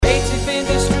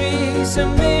police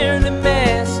are merely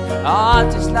mess.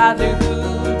 Artists'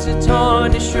 livelihoods are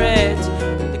torn to shreds.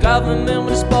 The government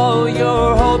will spoil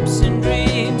your hopes and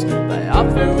dreams by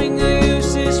offering a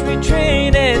useless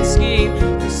retraining scheme.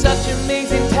 There's such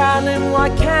amazing talent, why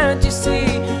can't you see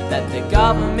that the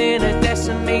government has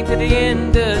decimated the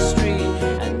industry?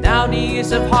 And now the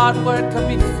years of hard work can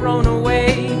be thrown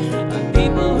away, and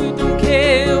people who don't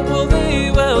care, well,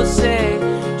 they will say,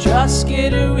 just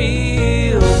get a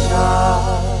real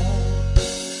job.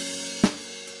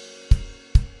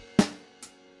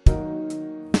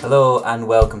 Hello and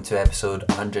welcome to episode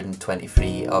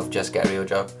 123 of Just Get a Real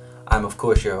Job. I'm of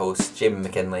course your host, Jamie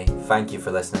McKinley. Thank you for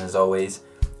listening as always.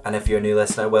 And if you're a new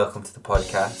listener, welcome to the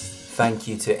podcast. Thank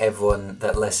you to everyone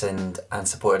that listened and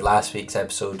supported last week's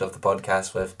episode of the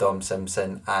podcast with Dom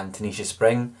Simpson and Tanisha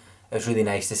Spring. It was really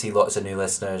nice to see lots of new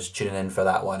listeners tuning in for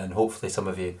that one, and hopefully some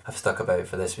of you have stuck about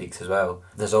for this week's as well.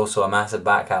 There's also a massive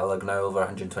back catalogue now, over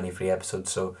 123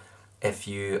 episodes, so if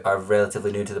you are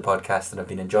relatively new to the podcast and have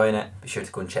been enjoying it, be sure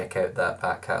to go and check out that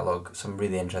back catalogue. Some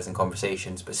really interesting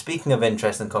conversations. But speaking of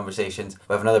interesting conversations,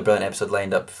 we have another brilliant episode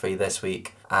lined up for you this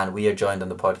week, and we are joined on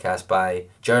the podcast by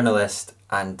journalist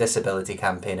and disability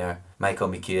campaigner Michael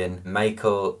McEwan.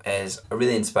 Michael is a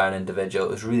really inspiring individual.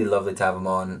 It was really lovely to have him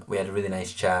on. We had a really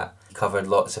nice chat. He covered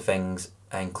lots of things,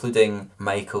 including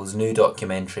Michael's new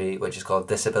documentary, which is called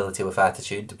Disability with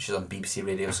Attitude, which is on BBC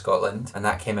Radio Scotland, and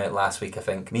that came out last week, I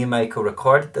think. Me and Michael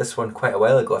recorded this one quite a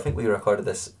while ago. I think we recorded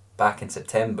this back in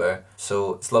September,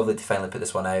 so it's lovely to finally put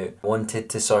this one out. I wanted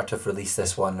to sort of release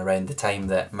this one around the time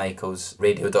that Michael's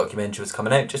radio documentary was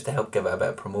coming out, just to help give it a bit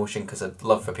of promotion, because I'd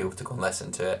love for people to go and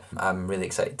listen to it. I'm really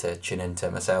excited to tune into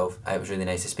it myself. It was really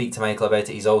nice to speak to Michael about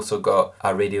it. He's also got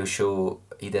a radio show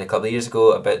he did a couple of years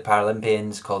ago about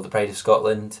Paralympians called The Pride of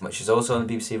Scotland, which is also on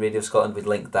BBC Radio Scotland. We'd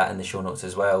linked that in the show notes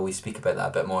as well. We speak about that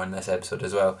a bit more in this episode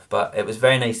as well. But it was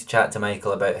very nice to chat to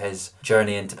Michael about his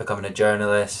journey into becoming a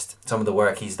journalist, some of the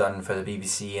work he's done for the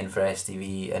BBC and for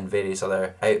STV and various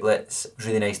other outlets. It was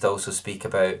really nice to also speak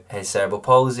about his cerebral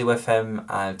palsy with him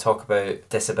and talk about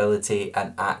disability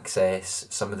and access,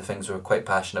 some of the things we're quite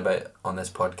passionate about on this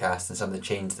podcast and some of the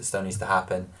change that still needs to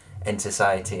happen in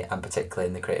society and particularly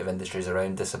in the creative industries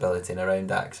around disability and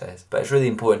around access. But it's really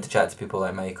important to chat to people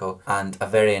like Michael, and a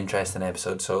very interesting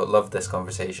episode, so I loved this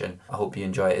conversation. I hope you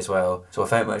enjoy it as well. So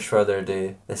without much further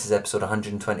ado, this is episode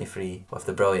 123 with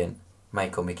the brilliant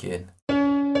Michael McEwan.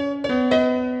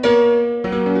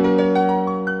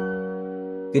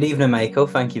 Good evening, Michael.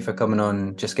 Thank you for coming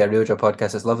on Just Get a Real Job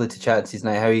podcast. It's lovely to chat to you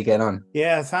tonight. How are you getting on?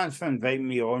 Yeah, thanks for inviting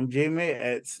me on, Jamie.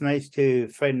 It's nice to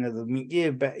finally meet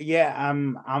you. But yeah,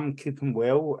 I'm keeping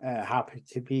well. Happy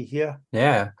to be here.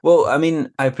 Yeah. Well, I mean,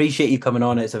 I appreciate you coming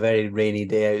on. It's a very rainy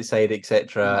day outside,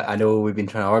 etc. I know we've been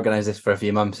trying to organise this for a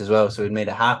few months as well, so we've made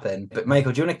it happen. But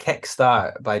Michael, do you want to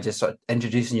kickstart by just sort of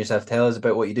introducing yourself? Tell us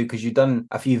about what you do, because you've done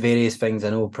a few various things. I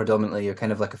know predominantly you're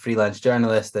kind of like a freelance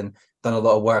journalist and done a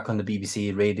lot of work on the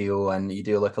BBC radio, and you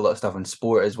do like a lot of stuff on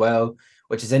sport as well,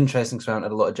 which is interesting because we haven't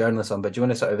had a lot of journalists on. But do you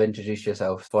want to sort of introduce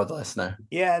yourself for the listener?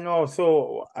 Yeah, no,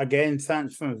 so again,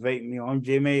 thanks for inviting me on,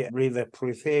 Jamie. Really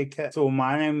appreciate it. So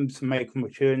my name's Michael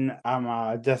McEwan. I'm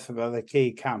a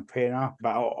disability campaigner,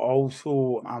 but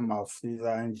also I'm a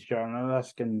freelance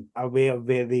journalist, and I wear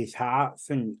various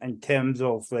hats in terms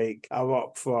of like, I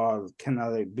work for kind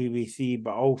of like BBC,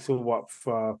 but I also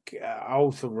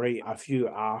write a few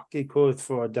articles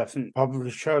for different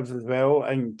publishers as well,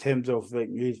 in terms of like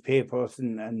newspapers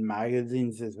and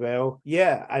magazines as well.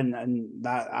 Yeah, and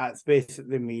that's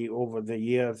basically me over the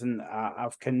years, and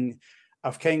I've kind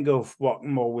of worked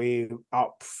my way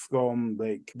up from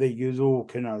like the usual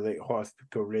kind of like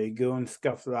hospital radio and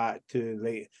stuff like that to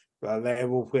like the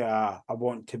level where I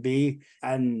want to be.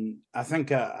 And I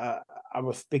think I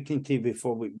was speaking to you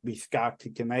before we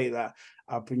started tonight that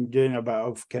I've been doing a bit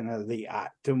of kind of the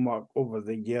acting work over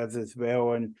the years as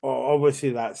well, and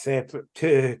obviously that's separate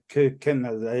to kind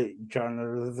of the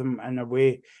journalism in a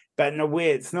way. But in a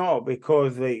way it's not,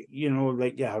 because like, you know,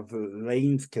 like you have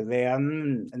lines to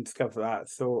learn and stuff like that.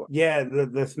 So yeah,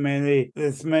 there's many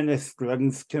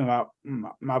strings to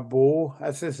my bow,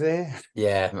 as I say.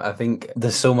 Yeah, I think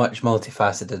there's so much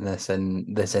multifacetedness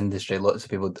in this industry. Lots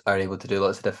of people are able to do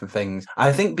lots of different things.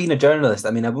 I think being a journalist,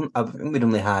 I mean, I think we'd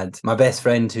only had my best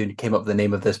friend who came up with the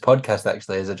name of this podcast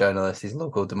actually as a journalist. He's a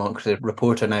local democracy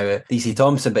reporter now at DC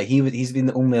Thompson, but he's been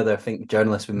the only other, I think,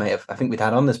 journalist I think we'd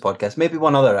had on this podcast. Maybe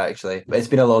one other actually, but it's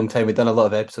been a long time. We've done a lot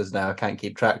of episodes now. I can't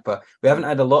keep track, but we haven't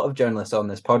had a lot of journalists on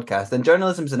this podcast. And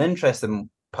journalism's an interesting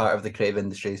part of the creative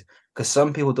industries, because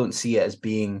some people don't see it as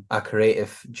being a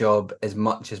creative job as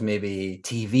much as maybe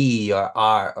TV or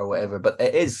art or whatever, but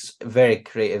it is very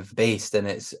creative based, and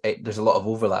there's a lot of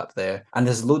overlap there, and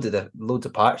there's loads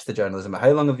of parts to journalism.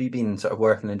 How long have you been sort of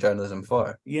working in journalism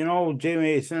for? You know,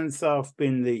 Jamie, since I've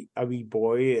been a wee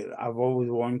boy, I've always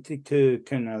wanted to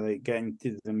kind of like get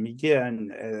into the media, and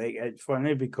like it's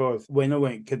funny because when I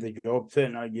went to the job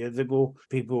centre years ago,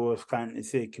 people was trying to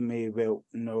say to me, "Well,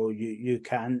 no, you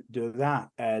can't do that."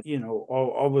 And you know,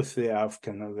 obviously, I've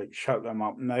kind of like shut them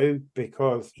up now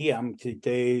because here I am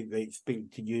today, like speaking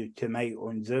to you tonight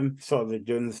on Zoom, sort of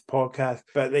doing this podcast.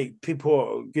 But like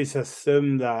people just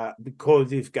assume that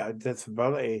because you've got a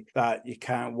disability, that you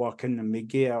can't work in the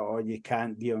media, or you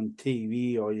can't be on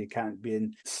TV, or you can't be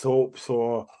in soaps,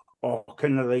 or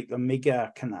kind of like the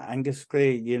media kind of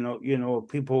industry,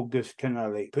 people just kind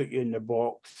of like put you in the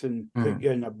box and put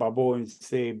you in a bubble and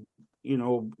say,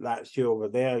 that's you over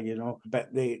there,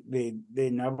 but they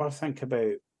never think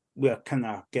about we're kind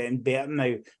of getting better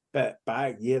now. But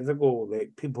back years ago,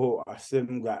 like people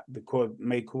assumed that because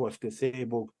Michael was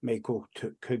disabled, Michael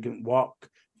couldn't work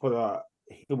for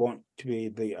he want to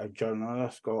be a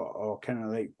journalist or kind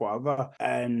of like whatever.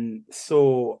 And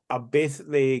so I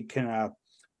basically kind of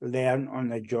learn on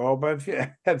the job,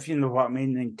 if you know what I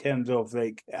mean, in terms of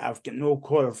like I've got no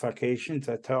qualifications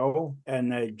at all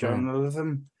in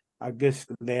journalism. I just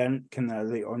learned kind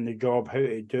of like on the job how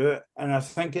to do it. And I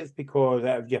think it's because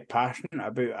if you're passionate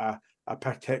about a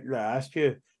particular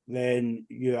issue, then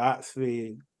you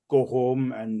actually go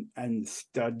home and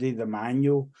study the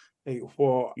manual, like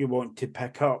what you want to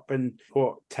pick up and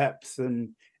what tips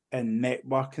and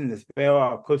networking as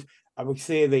well. Because I would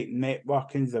say like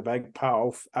networking is a big part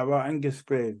of our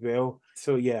industry as well.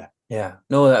 So yeah. Yeah,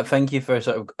 no, thank you for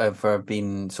sort of for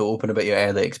being so open about your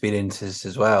early experiences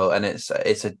as well. And it's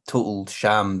a total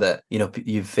sham that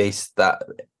you've faced that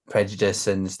prejudice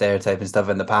and stereotype and stuff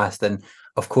in the past. And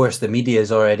of course, the media is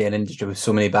already an industry with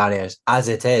so many barriers. As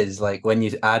it is, like when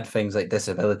you add things like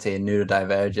disability and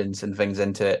neurodivergence and things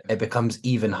into it, it becomes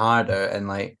even harder. And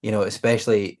like,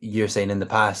 especially you're saying in the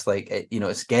past, like,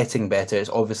 it's getting better. It's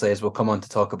obviously, as we'll come on to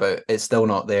talk about, it's still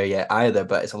not there yet either,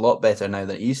 but it's a lot better now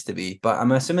than it used to be. But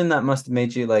I'm assuming that must have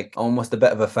made you like almost a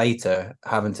bit of a fighter,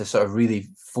 having to sort of really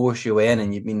force your way in.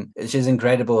 And it's just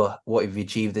incredible what you've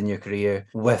achieved in your career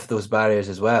with those barriers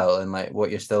as well, and like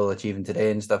what you're still achieving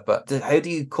today and stuff. But how do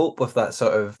you cope with that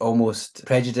sort of almost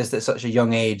prejudice at such a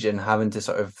young age, and having to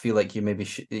sort of feel like you maybe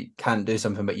can't do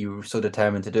something, but you were so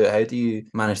determined to do it? How do you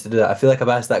manage to do that? I feel like I've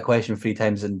asked that question 3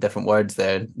 times in different words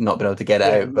there, not been able to get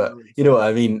it out, but you know what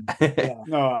I mean. Yeah,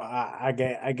 no, I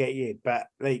get you, but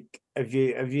like if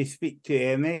you speak to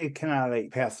any kind of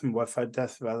like person with a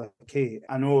disability,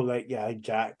 I know like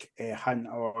Jack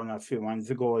Hunter on a few months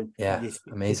ago, and Yeah, you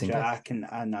speak amazing. to Jack and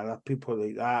other people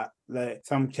like that. Like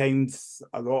sometimes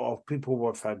a lot of people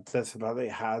with a disability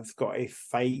has got to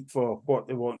fight for what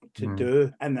they want to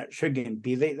do, and it shouldn't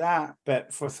be like that.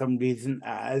 But for some reason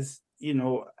it is.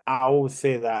 I always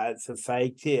say that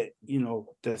society,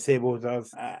 disables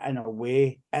us in a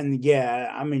way. And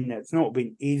yeah, I mean, it's not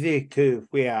been easy to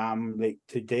where I'm like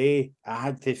today. I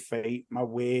had to fight my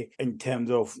way in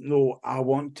terms of, no, I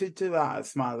want to do that.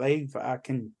 It's my life. I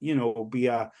can, be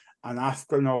an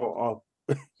astronaut or,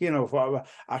 whatever.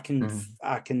 I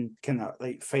can kind of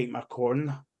like fight my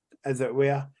corner, as it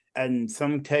were. And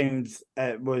sometimes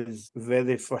it was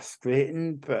very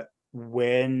frustrating, but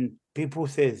when people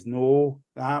says no,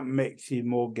 that makes you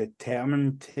more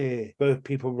determined to prove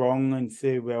people wrong and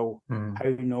say, well,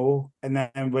 how no? And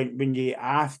then when you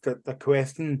ask the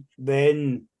question,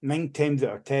 then 9 times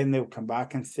out of 10 they'll come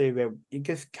back and say, well, you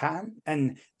just can't.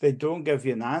 And they don't give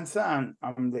you an answer. And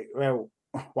I'm like, well,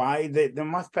 why? There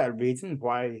must be a reason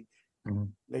why.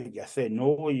 Like I said,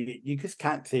 no, you just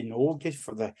can't say no just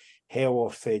for the hell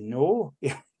of saying no.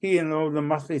 There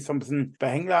must be something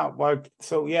behind that word.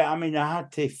 So yeah, I mean, I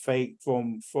had to fight for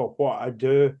what I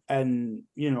do, and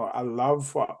I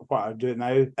love what I do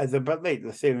now. It's a bit like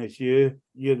the same as you.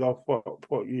 You love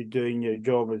what you do in your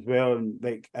job as well, and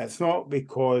like it's not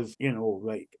because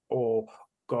like, oh,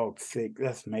 God's sake,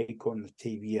 this Mike on the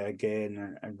TV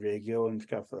again and radio and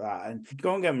stuff like that. And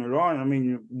don't get me wrong, I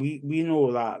mean, we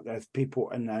know that there's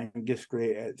people in the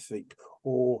industry, it's like,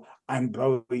 oh, I'm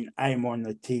brilliant, I'm on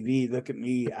the TV, look at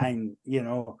me,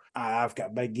 I've got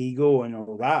a big ego and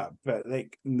all that. But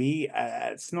like me,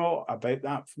 it's not about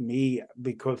that for me,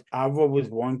 because I've always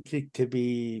wanted to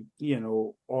be,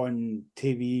 on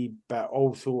TV, but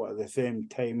also at the same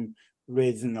time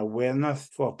raising awareness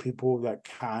for people that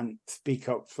can't speak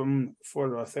up for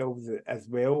themselves as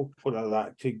well, whether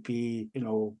that could be, you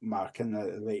know, my kind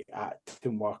of like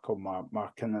acting work or my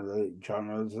kind of like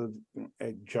journalism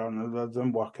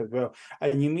work as well.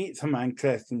 And you meet some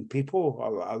interesting people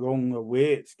along the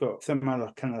way. It's got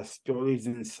similar kind of stories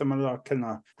and similar kind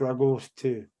of struggles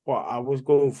to what I was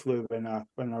going through when I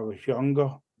was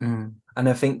younger. And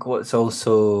I think what's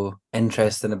also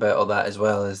interesting about all that as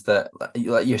well is that,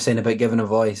 like you're saying about giving a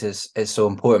voice, is so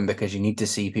important because you need to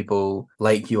see people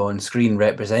like you on screen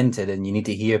represented, and you need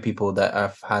to hear people that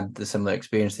have had the similar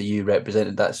experience that you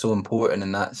represented. That's so important,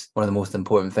 and that's one of the most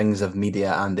important things of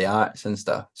media and the arts and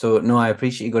stuff. So no, I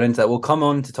appreciate you going into that. We'll come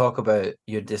on to talk about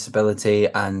your disability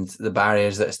and the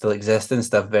barriers that still exist and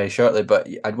stuff very shortly, but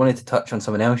I wanted to touch on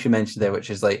something else you mentioned there,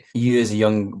 which is like you as a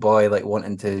young boy like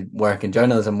wanting to work in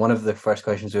journalism. One of the first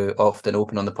questions we often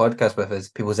open on the podcast with is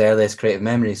people's earliest creative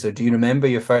memories. So do you remember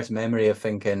your first memory of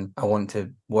thinking, I want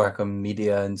to work on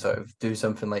media and sort of do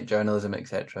something like journalism,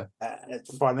 etc.?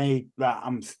 It's funny that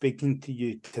I'm speaking to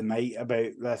you tonight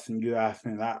about this and you asked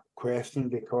me that question,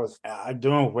 because I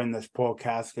don't know when this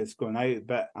podcast is going out,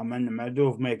 but I'm in the middle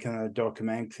of making a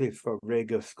documentary for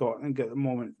Radio Scotland at the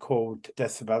moment called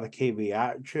Disability with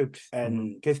Attributes.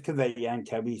 And just because I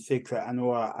yank a wee secret, I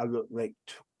know I look like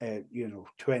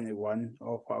 21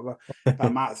 or whatever, but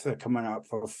I'm actually coming up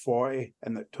for 40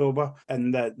 in October.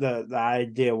 And the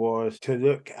idea was to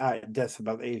look at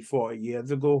disability 40 years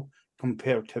ago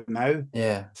compared to now.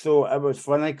 Yeah. So it was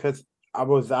funny because I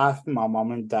was asking my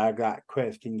mum and dad that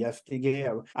question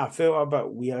yesterday. I felt a bit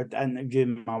weird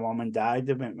interviewing my mum and dad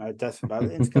about my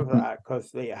disability and stuff like that, because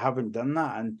I haven't done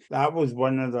that. And that was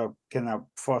one of the kind of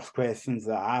first questions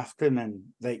that I asked them. And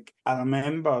like, I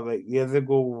remember like years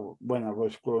ago when I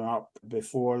was growing up,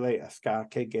 before like a scar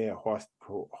could get a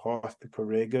hospital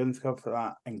radio and stuff like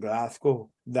that in Glasgow,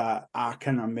 that I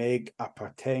kind of make a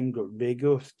pretend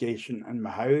radio station in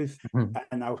my house.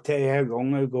 And I'll tell you how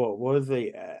long ago it was.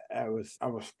 Like,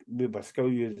 we were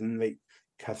still using like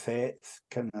cassettes,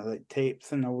 kind of like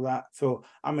tapes and all that. So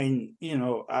I mean, you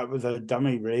know, it was a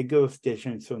dummy radio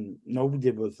station, so nobody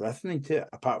was listening to it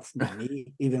apart from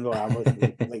me, even though I was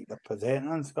like the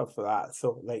presenter and stuff like that.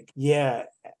 So like, yeah.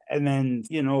 And then,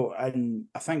 you know, and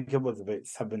I think it was about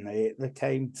 7 or 8 at the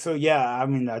time. So yeah, I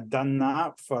mean, I'd done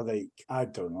that for like, I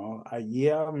don't know, a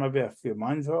year, maybe a few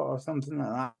months or something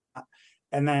like that.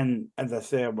 And then, as I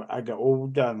said, I got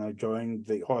older and I joined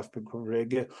the hospital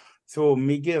radio. So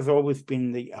media has always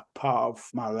been like a part of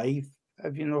my life,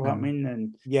 if you know what I mean.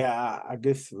 And yeah, I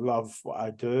just love what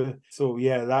I do. So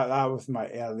yeah, that was my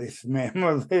earliest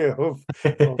memory of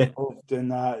doing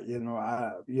that, you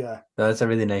know. Yeah. That's a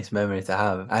really nice memory to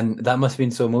have. And that must have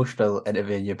been so emotional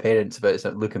interviewing your parents about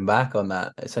sort of looking back on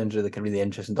that. It sounds like a really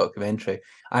interesting documentary.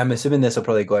 I'm assuming this will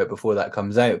probably go out before that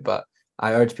comes out, but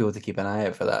I urge people to keep an eye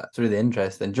out for that. It's really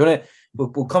interesting. Do you want to?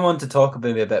 We'll come on to talk about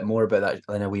maybe a bit more about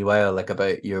that in a wee while, like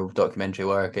about your documentary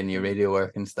work and your radio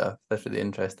work and stuff. That's really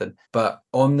interesting. But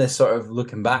on this sort of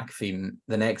looking back theme,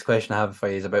 the next question I have for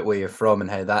you is about where you're from and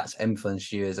how that's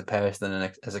influenced you as a person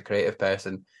and as a creative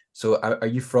person. So are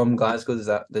you from Glasgow? Is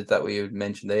that what you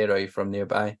mentioned there, or are you from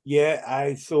nearby?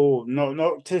 Yeah, so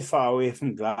not too far away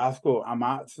from Glasgow. I'm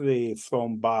actually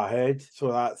from Barhead,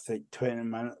 so that's like 20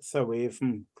 minutes away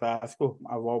from Glasgow.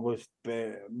 I've always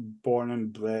been born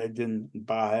and bred in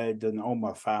Barhead, and all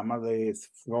my family is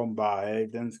from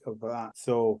Barhead and stuff like that.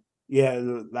 So yeah,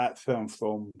 that's where I'm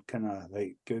from, kind of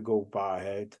like Google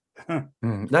Barhead.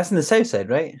 That's in the south side,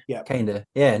 right? Yeah. Kind of.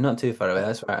 Yeah, not too far away.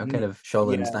 That's where I'm kind of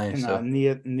Shawlands now. So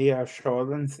near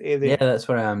Shawlands area. Yeah, that's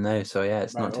where I am now. So yeah,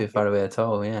 it's Right, not too far away at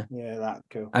all. Yeah. Yeah, that's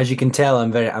cool. As you can tell,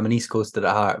 I'm an East Coaster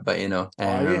at heart, but you know,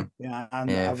 Are you? Yeah, and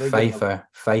yeah,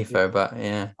 Fifer, but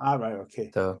yeah. All right,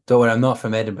 okay. So don't worry, I'm not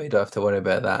from Edinburgh. You don't have to worry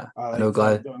about that. I know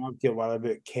don't have to worry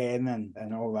about Ken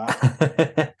and all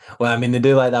that. Well, I mean, they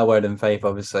do like that word in Fife,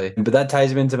 obviously. But that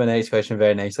ties me into my next question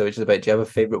very nicely, which is about, do you have a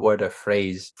favourite word or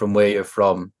phrase from where you're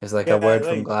from? It's like a word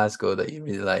from Glasgow that you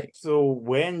really like. So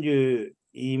when you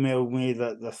emailed me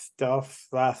the stuff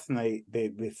last night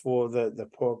before the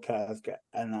podcast,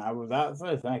 and I was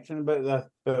actually thinking about this,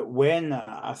 but when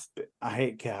I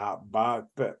hate to harp back,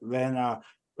 but then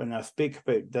when I speak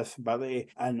about disability,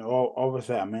 and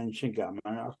obviously I mentioned it a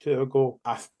minute or two ago,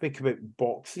 I speak about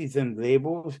boxes and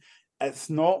labels.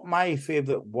 It's not my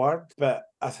favourite word, but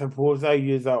I suppose I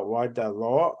use that word a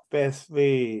lot,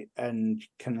 especially in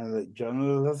kind of like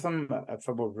journalism. If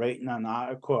I were writing an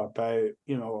article about,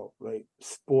 you know, like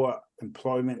sport,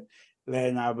 employment,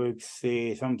 then I would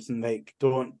say something like,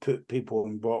 don't put people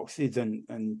in boxes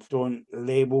and don't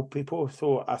label people.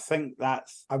 So I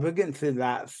wouldn't say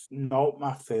that's not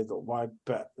my favourite word,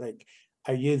 but like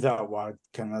I use that word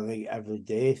kind of like every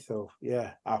day. So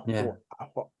yeah, Yeah.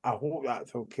 I hope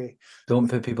that's okay. Don't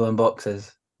put people in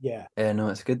boxes. Yeah. Yeah, no,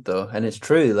 it's good though, and it's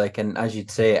true. Like, and as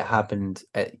you'd say, it happened.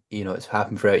 It's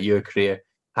happened throughout your career.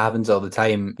 Happens all the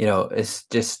time. It's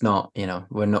just not.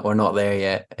 We're not there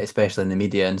yet, especially in the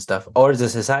media and stuff, or as a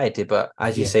society. But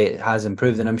as you Yeah. say, it has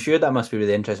improved, and I'm sure that must be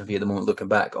really interesting for you at the moment, looking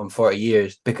back on 40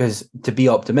 years. Because to be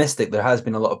optimistic, there has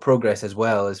been a lot of progress as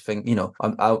well as thing.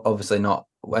 I'm obviously not.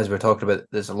 As we're talking about,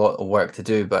 there's a lot of work to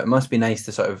do, but it must be nice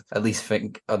to sort of at least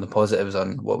think on the positives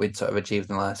on what we'd sort of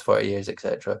achieved in the last 40 years,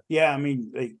 etc. Yeah, I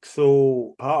mean, like,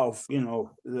 so part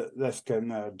of, this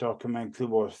kind of documentary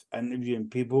was interviewing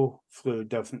people through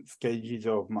different stages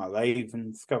of my life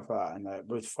and stuff like that. And it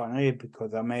was funny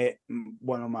because I met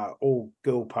one of my old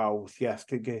girl pals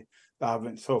yesterday that I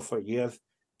haven't saw for years.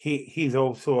 He's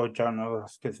also a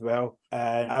journalist as well.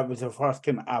 And I was the first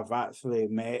time I've actually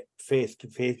met face to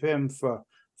face with him for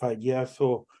a year.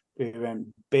 So we went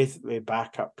basically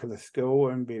back up to the school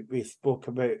and we spoke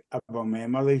about our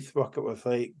memories, what it was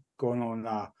like going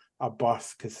on a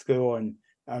bus to school and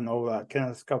all that kind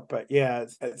of stuff. But yeah,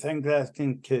 it's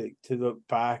interesting to look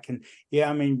back. And yeah,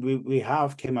 I mean, we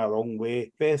have come a long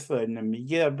way, especially in the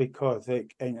media, because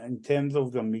like in terms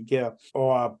of the media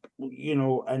or,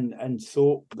 and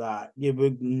soap, that you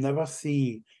would never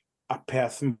see a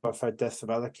person with a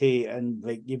disability, and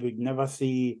like you would never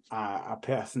see a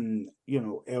person,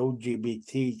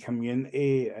 LGBT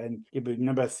community, and you would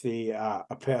never see a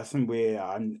person with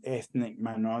an ethnic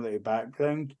minority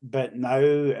background. But now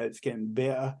it's getting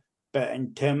better. But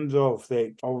in terms of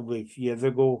like all these years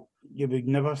ago, you would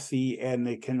never see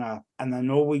any kind of, and I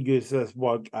know we use this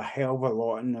word a hell of a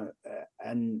lot in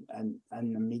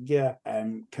the media,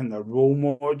 kind of role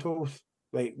models.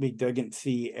 Like we didn't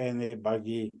see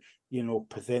anybody,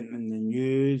 presenting the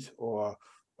news or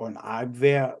on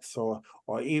adverts or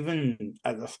even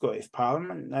at the Scottish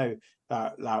Parliament now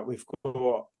that we've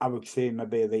got, I would say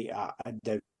maybe like a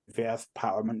diverse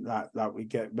Parliament that we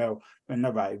get. Well, we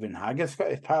never even had a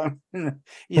Scottish Parliament,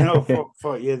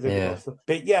 for years ago. Yeah, So,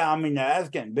 but yeah, I mean, it is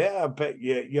getting better, but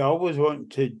you always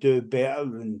want to do better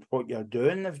than what you're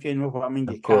doing, if you know what I mean.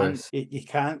 of course. You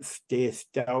can't stay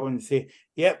still and say,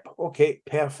 yep, okay,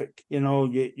 perfect.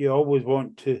 You always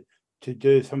want to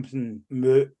do something,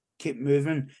 keep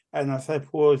moving. And I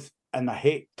suppose, and I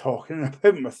hate talking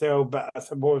about myself, but I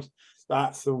suppose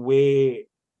that's the way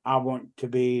I want to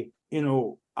be.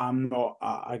 I'm not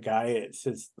a guy that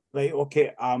says, like,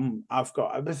 okay, I've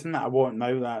got everything that I want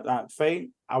now. That's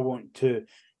fine. I want to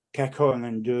kick on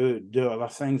and do other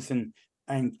things and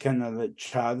kind of like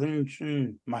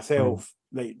challenging myself.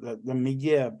 Like the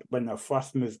media, when I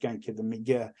first moved into the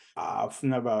media, I've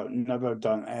never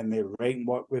done any writing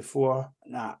work before.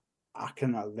 I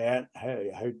kind of learned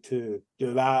how to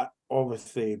do that.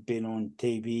 Obviously, being on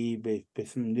TV with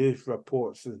some news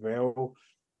reports as well.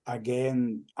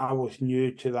 Again, I was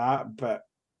new to that, but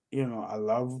I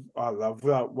love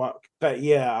that work. But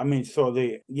yeah, I mean, so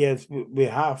yes, we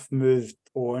have moved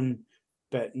on,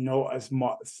 but not as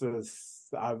much as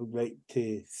I would like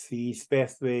to see,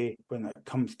 especially when it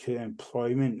comes to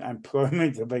employment.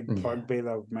 Employment's a big Yeah. bugbear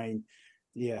of mine.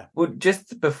 Yeah. Well,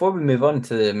 just before we move on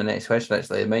to my next question,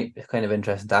 actually, it might be kind of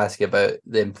interesting to ask you about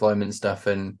the employment stuff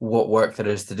and what work there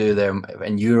is to do there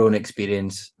in your own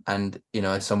experience and,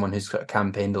 as someone who's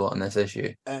campaigned a lot on this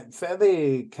issue. It's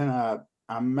very kind of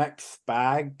a mixed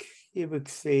bag, you would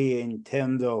say, in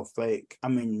terms of like, I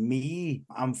mean,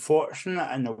 I'm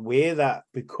fortunate in a way that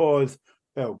because,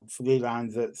 well,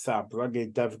 freelance, it's a bloody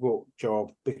difficult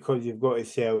job because you've got to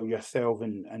sell yourself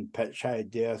and pitch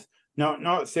ideas.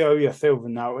 Not sell yourself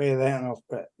in that way, then,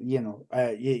 but you know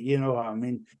what I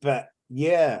mean. But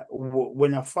yeah,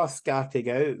 when I first started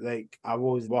out, like I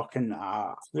was working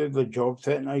at the job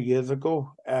centre years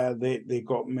ago. They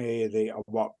got me a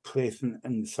work placement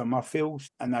in Summerfields,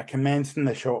 and I commenced in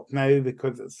the shop now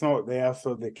because it's not there,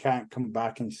 so they can't come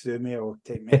back and sue me or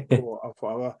take me to court or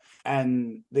whatever.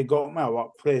 And they got me a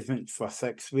work placement for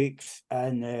 6 weeks,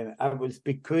 and it was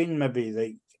between maybe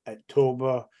like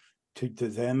October to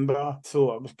December.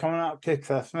 So it was coming up to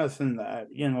Christmas, and it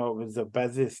was the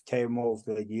busiest time of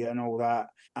the year and all that.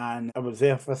 And I was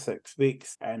there for 6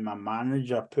 weeks, and my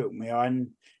manager put me on,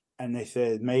 and they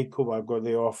said, Michael, I've got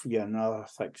to offer you another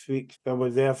 6 weeks. I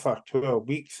was there for 12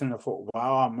 weeks, and I thought,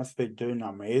 wow, I must be doing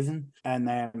amazing.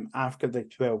 And after the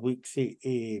 12 weeks,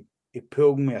 he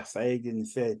pulled me aside and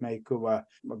said, Michael,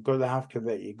 we're going to have to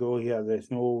let you go here.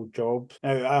 There's no jobs.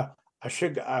 Now, I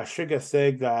should have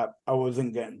said that I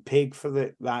wasn't getting paid for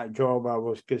that job. I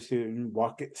was just doing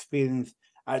work experience.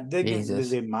 It didn't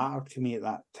Jesus. really matter to me at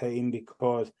that time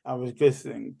because I was just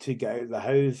thinking to get out of the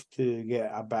house to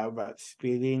get a bit of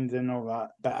experience and all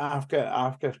that. But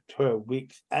after 12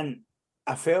 weeks, and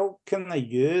I felt kind of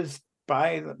used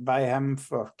by him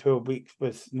for 12 weeks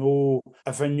with no.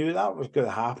 If I knew that was going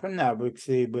to happen, I would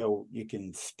say, well, you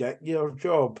can stick your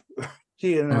job.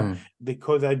 You know,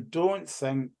 because I don't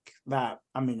think that,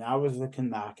 I mean, I was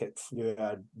looking at it through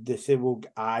a disabled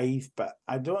eyes, but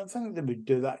I don't think they would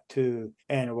do that to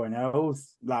anyone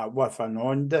else, like with a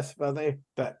non-disability,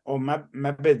 but, or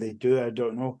maybe they do, I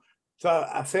don't know. So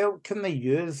I felt kind of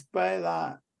used by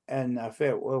that, and I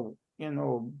felt, well, you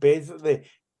know, basically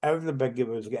everybody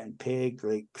was getting paid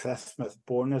like Christmas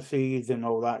bonuses and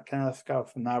all that kind of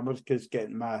stuff, and I was just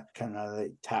getting my kind of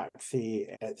like taxi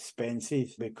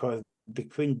expenses because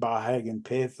between Barhig and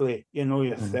Paisley, you know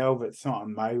yourself, it's not a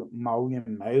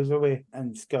million miles away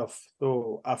and stuff.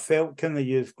 So I felt kind of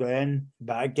used Glenn,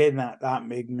 but again, that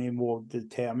made me more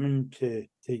determined to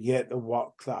get the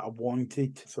work that I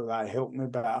wanted. So that helped me.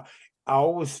 But I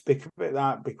always speak about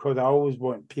that because I always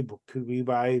want people to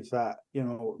realize that, you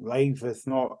know, life is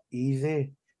not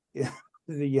easy.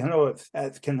 You know,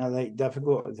 it's kind of like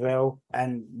difficult as well.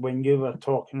 And when you were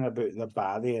talking about the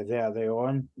barrier there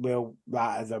on, well,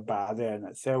 that is a barrier in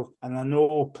itself. And I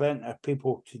know plenty of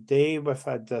people today with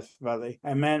a disability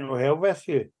and mental health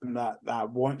issue that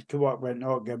want to work but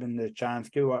not given the chance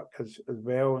to work as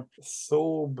well. It's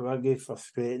so bloody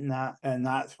frustrating that, and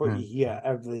that's what you hear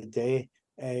every day.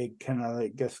 Kind of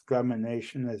like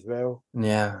discrimination as well.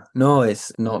 Yeah, no,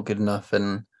 it's not good enough,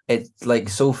 and it's like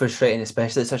so frustrating,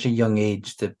 especially at such a young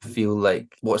age, to feel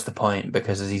like what's the point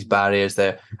because there's these barriers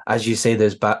there. As you say, there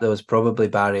was probably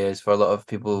barriers for a lot of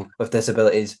people with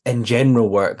disabilities in general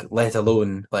work, let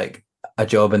alone like a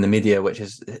job in the media, which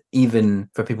is even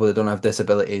for people that don't have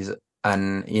disabilities.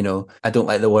 And, you know, I don't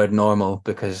like the word normal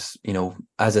because, you know,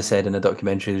 as I said in a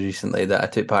documentary recently that I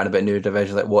took part in about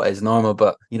neurodivergence, like what is normal,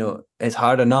 but, you know, it's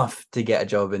hard enough to get a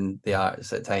job in the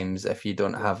arts at times if you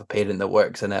don't have a parent that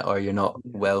works in it or you're not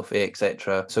wealthy,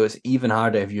 etc. So it's even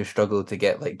harder if you struggle to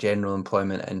get like general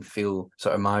employment and feel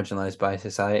sort of marginalized by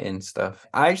society and stuff.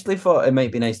 I actually thought it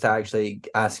might be nice to actually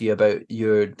ask you about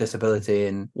your disability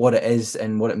and what it is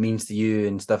and what it means to you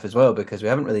and stuff as well, because we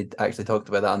haven't really actually talked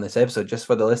about that on this episode, just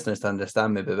for the listeners to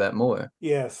understand maybe a bit more.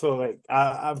 Yeah, so like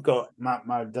I've got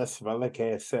my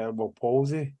disability, cerebral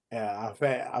palsy.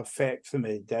 Affects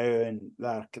me down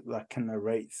the kind of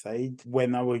right side.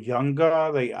 When I was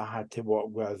younger, like I had to walk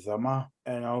with a Zimmer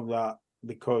and all that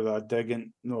because I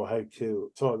didn't know how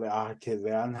to, so that I had to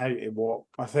learn how to walk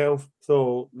myself.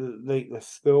 So like the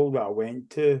school that I went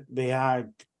to, they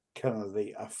had kind of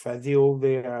like a physio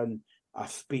there and a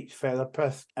speech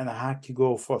therapist, and I had to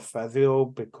go for physio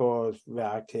because they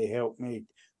had to help me,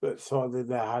 but sort of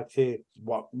they had to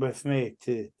work with me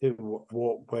to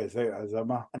walk without a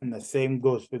Zimmer. And the same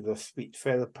goes with the speech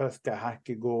therapist. I had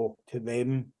to go to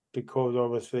them because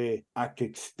obviously I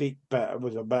could speak, but it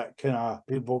was a bit kind of,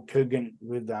 people couldn't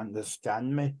really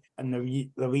understand me. And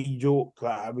the wee joke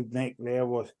that I would make there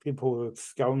was people would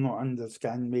still not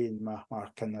understand me in my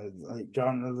kind of like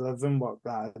journalism work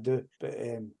that I do. But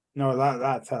no,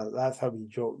 that's how we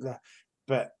joke there.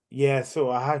 But yeah, so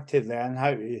I had to learn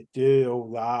how to do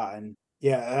all that, and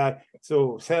yeah,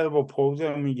 so cerebral palsy.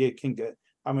 I mean, you can get.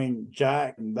 I mean,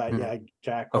 Jack.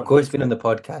 Jack. Of On course, his been on the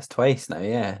podcast twice now.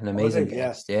 Yeah, an amazing yeah.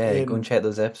 guest. Yeah, go and check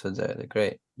those episodes out. They're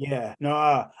great. Yeah, no,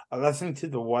 I listened to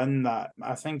the one that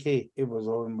I think he was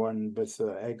on one with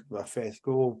the Edinburgh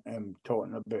Festival,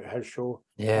 talking about his show.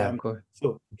 Yeah, of course.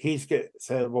 So he's got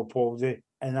cerebral palsy,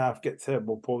 and I've got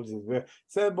cerebral palsy as well.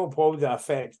 Cerebral palsy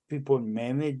affects people in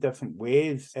many different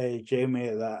ways, Jamie,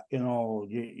 that, you know,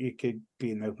 you could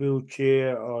be in a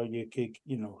wheelchair or you could,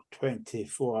 you know,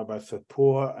 24-hour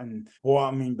support. And what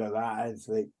I mean by that is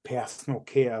like personal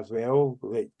care as well,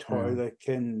 like toileting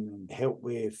and help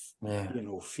with, you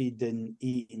know, feeding,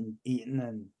 eating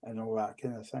and all that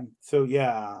kind of thing. So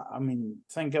yeah, I mean,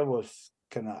 I think I was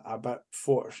kind of a bit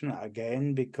fortunate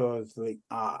again because like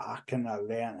I kind of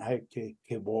learned how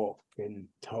to walk and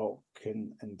talk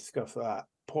and stuff like that.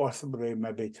 Possibly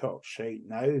maybe talk shite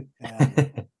now.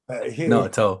 But Not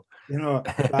at all. you know,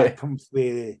 that comes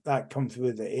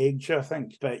with the age, I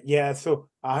think. But yeah, so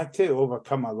I had to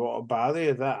overcome a lot of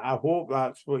barriers. I hope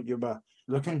that's what you were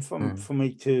looking for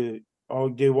me to Or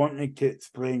do you want me to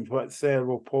explain what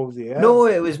cerebral palsy is? No,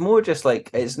 it was more just like,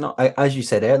 it's not, as you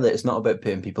said earlier, it's not about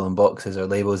putting people in boxes or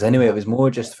labels anyway. It was more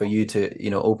just for you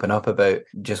to, open up about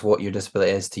just what your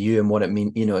disability is to you and what it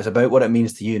means. It's about what it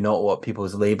means to you, not what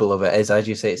people's label of it is. As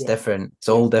you say, it's different. It's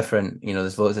all different.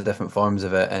 There's loads of different forms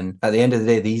of it. And at the end of the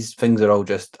day, these things are all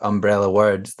just umbrella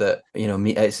words that,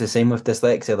 it's the same with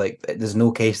dyslexia. Like, there's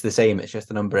no case the same. It's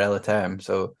just an umbrella term.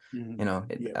 So,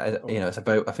 it's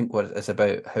about, I think what it's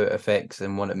about, how it affects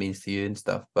and what it means to you and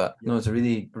stuff. But no, it's a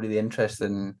really, really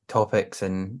interesting topics,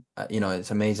 and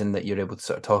it's amazing that you're able to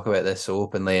sort of talk about this so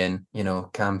openly and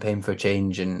campaign for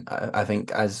change. And I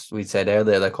think, as we said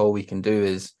earlier, like, all we can do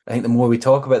is, I think the more we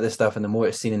talk about this stuff and the more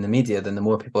it's seen in the media, then the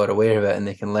more people are aware of it and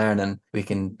they can learn, and we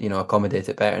can accommodate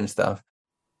it better and stuff.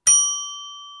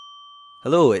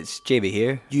 Hello, it's JB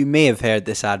here. You may have heard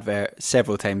this advert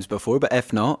several times before, but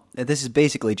if not, this is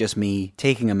basically just me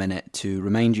taking a minute to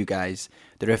remind you guys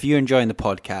that if you're enjoying the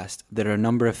podcast, there are a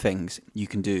number of things you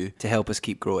can do to help us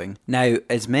keep growing. Now,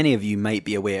 as many of you might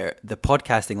be aware, the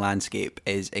podcasting landscape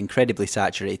is incredibly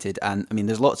saturated, and I mean,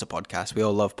 there's lots of podcasts, we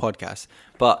all love podcasts,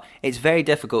 but it's very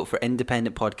difficult for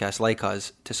independent podcasts like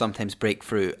us to sometimes break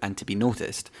through and to be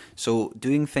noticed. So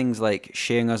doing things like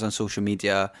sharing us on social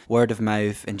media, word of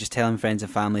mouth, and just telling friends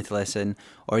and family to listen,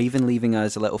 or even leaving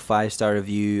us a little 5-star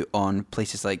review on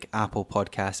places like Apple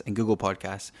Podcasts and Google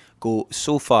Podcasts go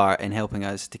so far in helping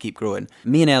us to keep growing.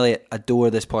 Me and Elliot adore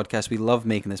this podcast. We love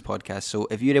making this podcast. So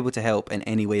if you're able to help in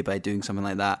any way by doing something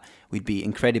like that, we'd be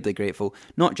incredibly grateful.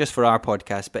 Not just for our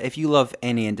podcast, but if you love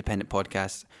any independent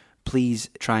podcast, please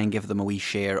try and give them a wee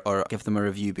share or give them a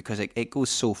review, because it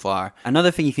goes so far. Another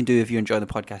thing you can do if you enjoy the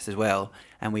podcast as well,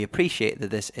 and we appreciate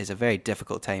that this is a very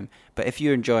difficult time, but if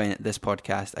you're enjoying this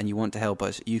podcast and you want to help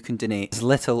us, you can donate as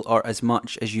little or as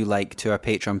much as you like to our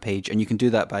Patreon page, and you can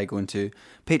do that by going to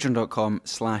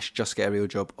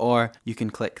patreon.com/justgetarealjob, or you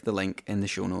can click the link in the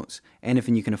show notes.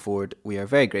 Anything you can afford, we are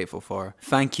very grateful for.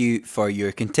 Thank you for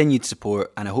your continued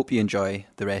support, and I hope you enjoy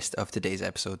the rest of today's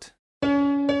episode.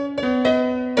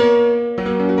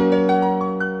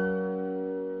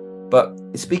 But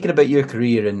speaking about your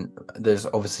career, and there's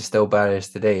obviously still barriers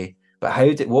today, but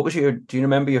do you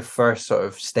remember your first sort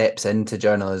of steps into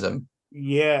journalism?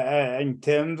 Yeah, in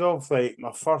terms of like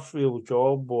my first real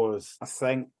job was, I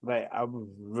think, like I was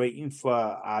writing for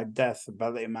a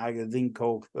disability magazine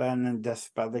called Learning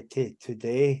Disability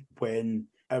Today, when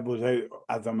it was out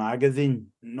as a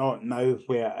magazine, not now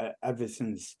where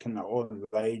everything's kind of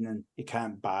online and you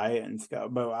can't buy it and stuff.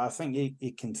 But I think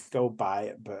you can still buy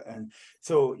it. But and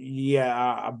so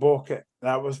yeah, I bought it.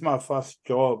 That was my first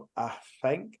job. I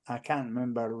think I can't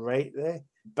remember rightly,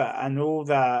 but I know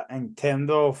that in terms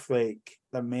of like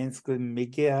the mainstream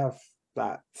media,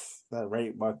 that's the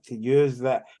right word to use,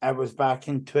 that it was back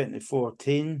in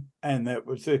 2014 and it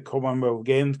was the Commonwealth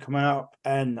Games coming up,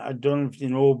 and I don't know if you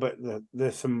know, but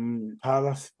there's some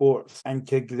para sports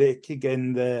integrated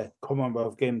in the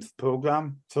Commonwealth Games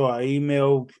programme. So I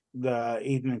emailed the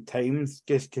Evening Times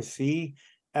just to see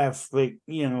if, like,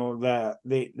 that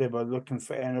they were looking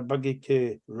for anybody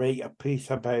to write a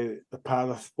piece about the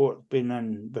para sports being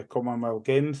in the Commonwealth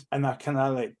Games. And I kind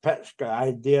of like pitched the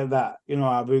idea that,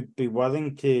 I would be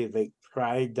willing to like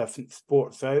try different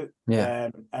sports out,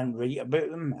 and write about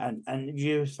them and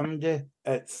interview somebody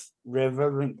it's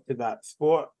relevant to that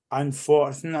sport.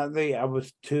 Unfortunately, I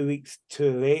was 2 weeks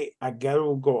too late. A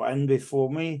girl got in before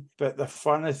me, but the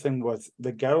funny thing was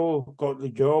the girl got the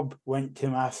job, went to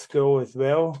my school as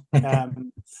well.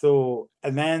 And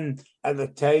then at the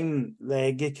time, the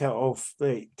editor of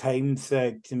the Times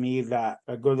said to me that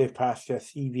I'm going to pass your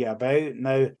CV about.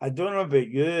 Now, I don't know about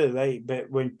you, right, but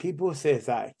when people say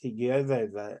that together,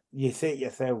 that you say to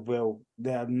yourself, well,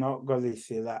 they're not going to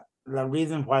say that. The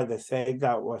reason why they said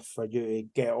that was for you to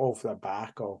get off the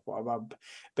back or whatever.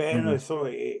 But anyway, so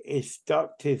he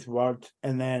stuck to his word.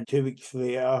 And then 2 weeks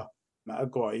later, I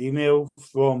got an email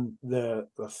from the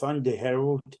Sunday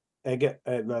Herald,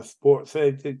 the sports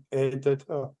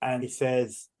editor, and he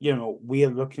says, we're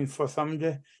looking for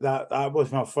somebody. That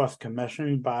was my first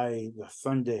commission by the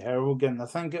Sunday Herald, and I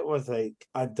think it was like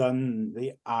I done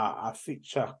a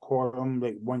feature column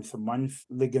like once a month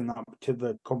leading up to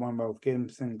the Commonwealth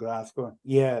Games in Glasgow.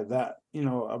 Yeah, that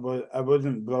I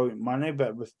wasn't brilliant money, but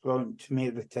it was brilliant to me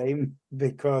at the time,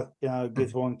 because I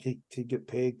just wanted to get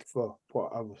paid for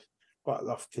what I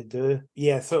love to do.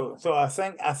 Yeah, so I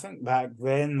think back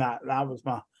then that was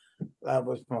my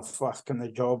first kind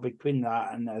of job. Between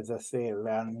that and, as I say,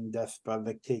 Learning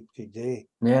Disability Today.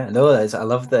 Yeah, no, I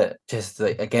love that. Just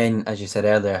like, again, as you said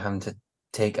earlier, having to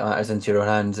take matters into your own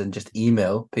hands and just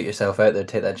email, put yourself out there,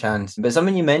 take that chance. But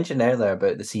something you mentioned earlier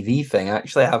about the CV thing,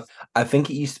 I think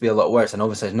it used to be a lot worse, and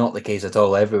obviously it's not the case at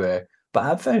all everywhere. But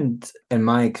I've found in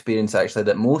my experience actually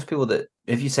that most people that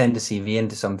if you send a CV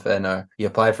into something or you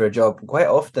apply for a job, quite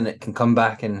often it can come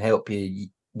back and help you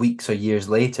weeks or years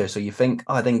later. So you think,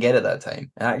 oh, I didn't get it that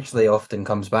time. It actually often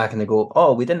comes back and they go,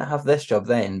 oh, we didn't have this job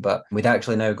then, but we'd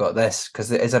actually now got this, because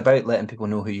it's about letting people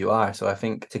know who you are. So I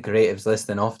think to creatives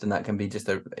listening, often that can be just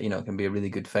it can be a really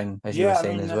good thing, as you were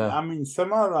saying as well. I mean,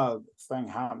 similar thing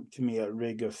happened to me at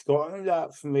Radio Scotland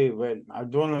actually. When I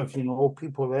don't know if you know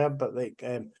people there, but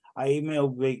I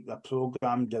emailed like the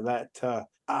program director.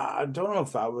 I don't know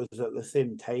if that was at the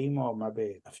same time or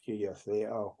maybe a few years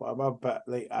later or whatever, but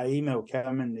like I emailed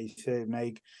him and he said,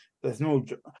 Mike, there's no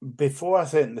before I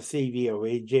sent the CV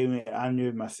away, Jamie, I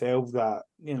knew myself that,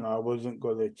 I wasn't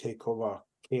going to take over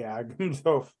Kay Adams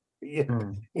off.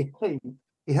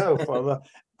 Further.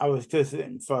 I was just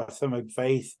looking for some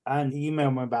advice and he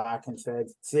emailed me back and said,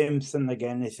 same thing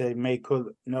again. He said,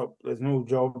 Michael, nope, there's no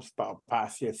jobs, but I'll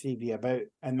pass your CV about.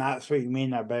 And that's what you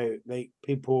mean about like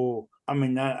people. I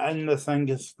mean, and the thing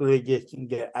is, you can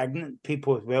get ignorant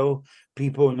people as well,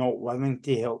 people not willing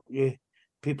to help you,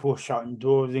 people shutting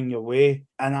doors in your way.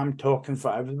 And I'm talking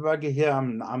for everybody here.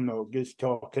 I'm not just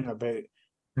talking about,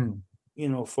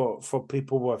 for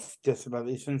people with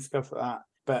disabilities and stuff like that.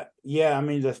 But yeah, I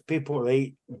mean, there's people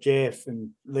like Jeff and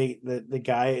like the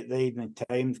guy at the Evening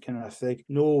Times kind of say,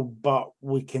 no, but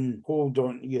we can hold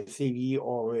on to your CV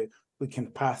or we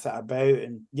can pass it about.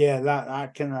 And yeah,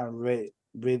 that kind of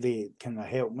really kind of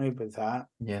helped me with that.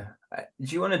 Yeah.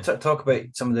 Do you want to talk about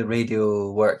some of the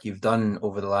radio work you've done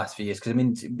over the last few years? Because I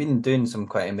mean, you've been doing some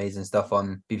quite amazing stuff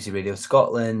on BBC Radio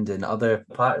Scotland and other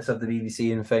parts of the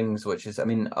BBC and things, which is, I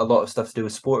mean, a lot of stuff to do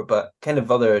with sport, but kind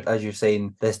of other, as you're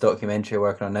saying, this documentary you're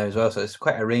working on now as well. So it's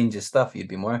quite a range of stuff you've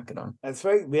been working on. It's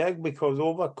right weird because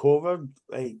over COVID,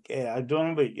 I don't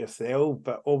know about yourself,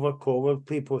 but over COVID,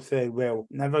 people say, well,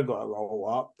 never got a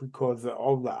lot up because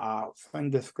all the arts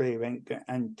industry went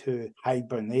into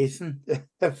hibernation.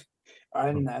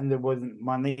 And there wasn't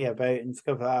money about and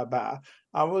stuff like that. But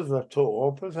I was the total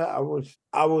opposite.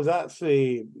 I was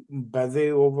actually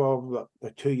busy over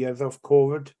the 2 years of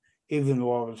COVID, even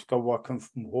though I was still working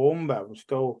from home, but I was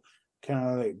still kind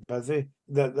of like busy.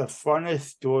 The funny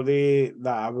story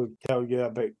that I would tell you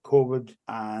about COVID,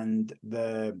 and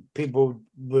the people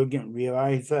wouldn't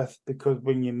realise this, because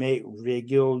when you make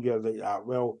radio, you're like,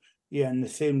 well, you're in the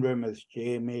same room as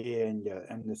Jamie and you're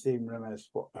in the same room as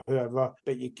whoever,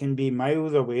 but you can be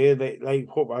miles away,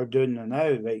 like what we're doing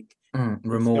now, like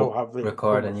remote have, like,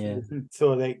 recording, yeah.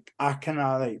 So like I kind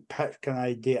of like pitched an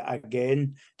idea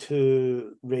again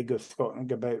to Radio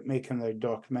Scotland about making a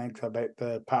documentary about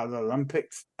the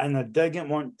Paralympics, and I didn't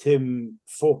want to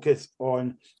focus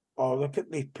on, oh, look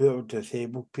at these poor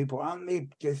disabled people, aren't they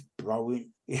just brilliant?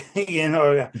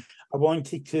 I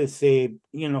wanted to say,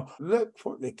 look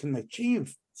what they can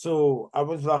achieve. So I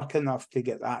was lucky enough to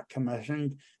get that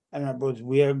commissioned. And it was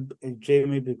weird,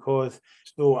 Jamie, because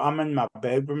so I'm in my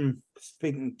bedroom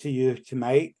speaking to you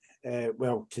tonight.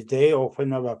 Today, or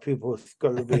whenever people's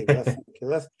going to be listening to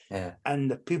this. Yeah. And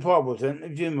the people I was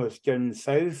interviewing was down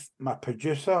south. My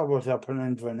producer was up in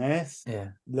Inverness. Yeah.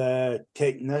 The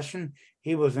technician,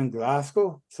 he was in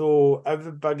Glasgow. So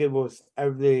everybody was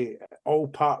all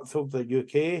parts of the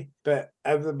UK, but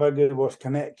everybody was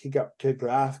connected up to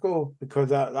Glasgow, because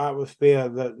that was where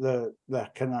the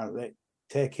kind of like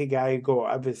techie guy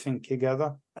got everything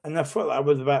together. And I thought that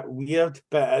was a bit weird,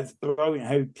 but it's brilliant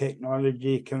how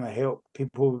technology can help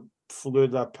people through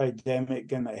the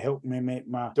pandemic, and it helped me make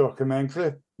my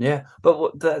documentary. Yeah,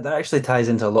 but that actually ties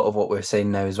into a lot of what we're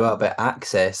saying now as well about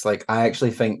access. Like, I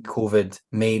actually think COVID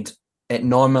made it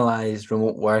normalized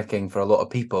remote working for a lot of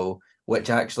people, which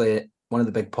actually, one of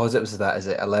the big positives of that is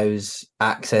it allows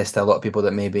access to a lot of people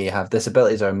that maybe have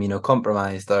disabilities or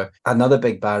immunocompromised. Or another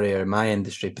big barrier in my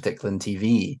industry, particularly in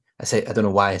TV, I don't know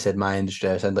why I said my industry,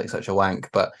 I sound like such a wank,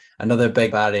 but another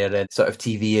big barrier in sort of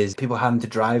TV is people having to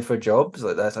drive for jobs.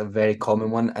 Like, that's a very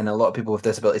common one, and a lot of people with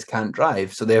disabilities can't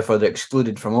drive, so therefore they're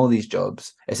excluded from all these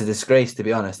jobs. It's a disgrace, to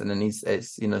be honest, and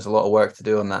there's a lot of work to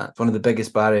do on that. It's one of the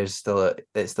biggest barriers that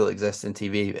still exists in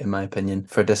TV, in my opinion,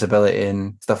 for disability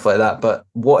and stuff like that. But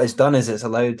what it's done is there's a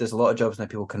lot of jobs now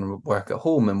people can work at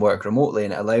home and work remotely,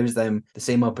 and it allows them the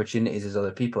same opportunities as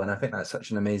other people, and I think that's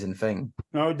such an amazing thing.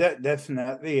 No,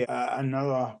 definitely.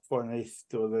 Another funny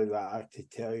story that I had to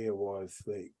tell you was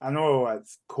like, I know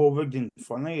it's COVID and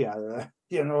funny,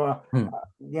 Hmm.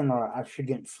 I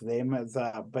shouldn't frame it as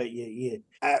that, but it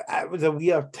was a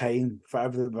weird time for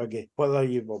everybody, whether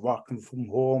you were working from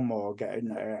home or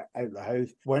getting out the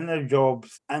house. One of the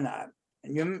jobs, and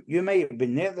you might have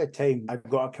been there at the time, I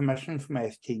got a commission from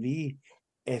STV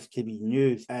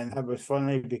News, and it was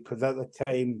funny because at the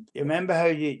time, you remember how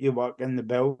you work in the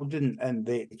building and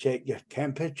they check your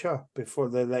temperature before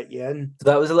they let you in? So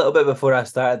that was a little bit before I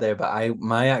started there, but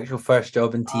my actual first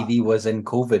job in TV was in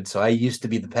COVID. So I used to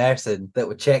be the person that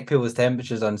would check people's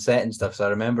temperatures on set and stuff. So I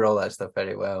remember all that stuff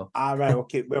very well. Right,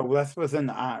 okay. Well, this was in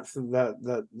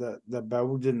the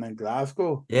building in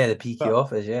Glasgow. Yeah, the PQ So,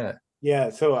 office, yeah. yeah,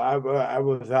 so I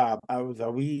was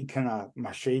a wee kind of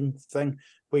machine thing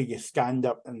where you stand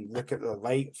up and look at the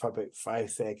light for about 5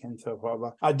 seconds or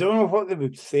whatever. I don't know what they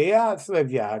would say actually if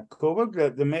you had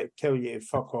COVID. They might tell you to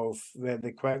fuck off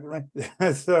very quickly.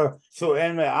 so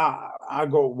anyway, I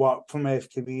got work from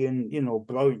STV and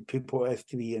brilliant people at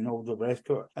STV and all the rest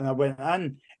of it. And I went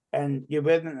in and you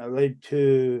weren't allowed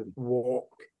to walk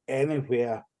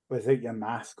anywhere without your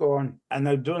mask on. And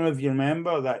I don't know if you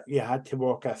remember that you had to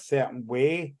walk a certain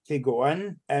way to go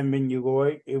in, and when you go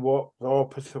out, you walk the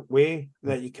opposite way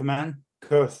that you come in,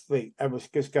 because like it was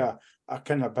just a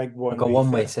kind of big Like a one-way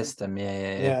one-way system. system,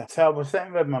 yeah. Yeah, so I was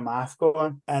sitting with my mask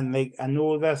on, and like I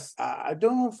know this. I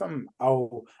don't know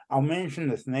if I'll mention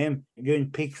this name,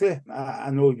 Ewan Pixley. I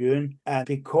know Ewan, and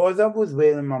because I was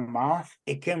wearing my mask,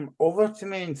 he came over to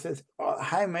me and says, "Oh,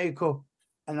 hi, Michael."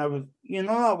 And I was,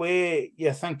 that way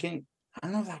you're thinking, I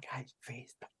know that guy's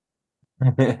face,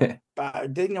 but I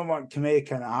didn't want to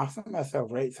make an ass of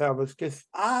myself, right? So I was just,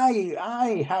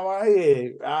 aye, how are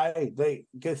you? Aye, like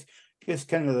just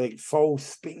kind of like false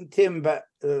speaking to him, but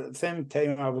at the same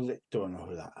time I was like, don't know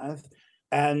who that is.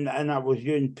 And I was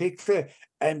Ewan Pixley,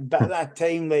 but at that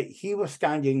time, like he was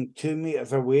standing 2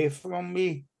 meters away from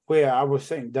me where I was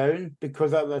sitting down,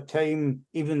 because at the time,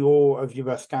 even though if you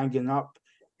were standing up,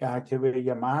 you had to wear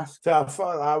your mask. So I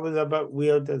thought that was a bit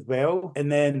weird as well.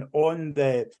 And then on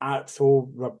the actual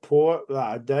report that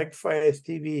I did for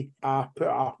STV, I put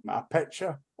a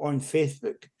picture on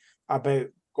Facebook about,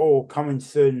 coming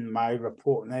soon, my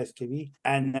report on STV.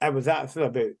 And it was actually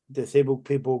about disabled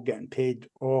people getting paid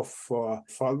off for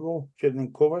furlough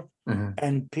during COVID. Mhm.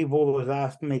 And people was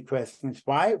asking me questions,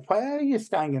 why are you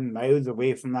standing miles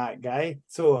away from that guy?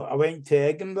 So I went to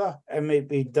Edinburgh and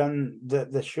we done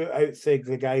the shoot outside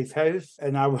the guy's house,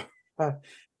 and I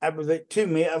was like 2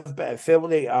 meters, but it felt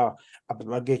like a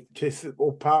bloody 2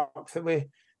 football parks away.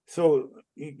 So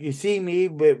you see me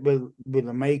with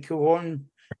the microphone,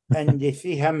 and you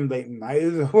see him like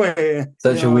miles away.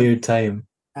 Such a weird time.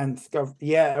 And stuff.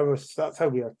 Yeah, that's a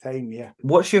weird time, yeah.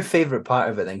 What's your favourite part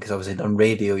of it then? Because obviously on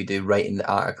radio you do writing the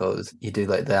articles, you do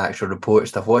like the actual report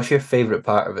stuff. What's your favourite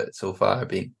part of it so far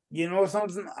been? You know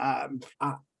something? I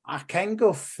kind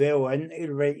of fell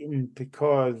into writing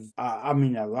because I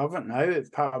love it now. It's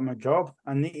part of my job.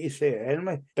 I need to say it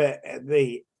anyway. But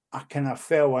I kind of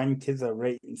fell into the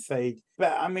writing side.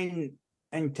 But I mean,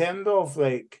 in terms of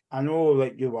like, I know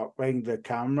like you work behind the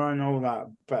camera and all that,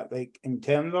 but like in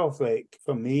terms of like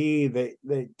for me, the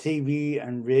TV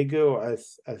and radio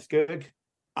is good.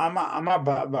 I'm a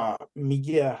bit of a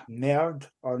media nerd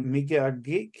or media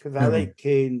geek, because I like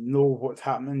to know what's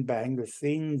happening behind the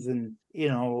scenes, and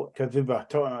because we were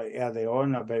talking early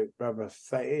on about River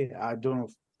City. I don't know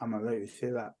if I'm allowed to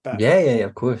say that, but Yeah,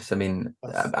 of course. I mean,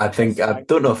 I think I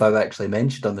don't know if I've actually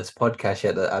mentioned on this podcast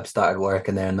yet that I've started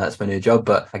working there and that's my new job,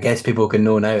 but I guess people can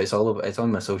know now. It's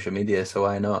on my social media, so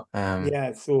why not?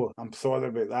 Yeah, so I'm sorry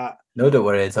about that. No, don't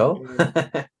worry at all.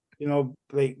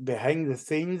 Like behind the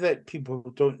scenes that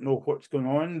people don't know what's going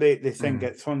on. They think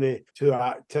it's only two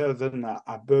actors and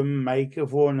a boom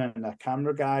microphone and a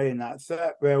camera guy and that's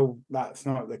it. Well, that's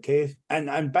not the case.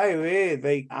 And by the way,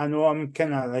 like I know I'm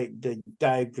kind of like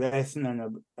digressing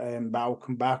and but I'll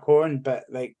come back on. But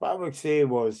like what I would say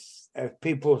was, if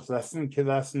people's listening to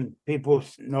this and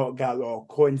people's not got a lot of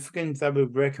confidence, I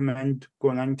would recommend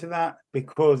going into that,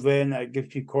 because then it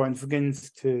gives you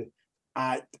confidence to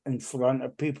act in front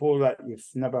of people that you've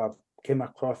never came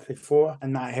across before,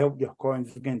 and that helped your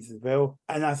confidence as well.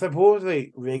 And I suppose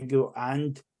like radio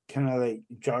and kind of like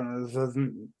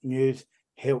journalism news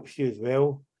helps you as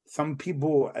well. Some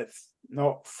people it's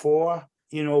not for,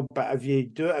 but if you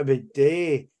do it every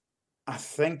day, I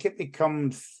think it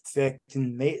becomes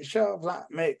second nature, if that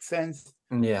makes sense.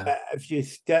 Yeah. But if you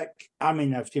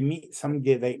if you meet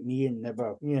somebody like me and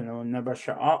never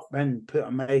shut up and put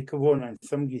a microphone on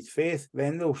somebody's face,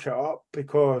 then they'll shut up,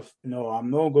 because no,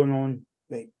 I'm not going on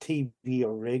like TV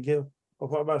or radio or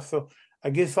whatever. So I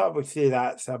guess I would say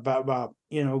that's a bit of a,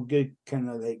 good kind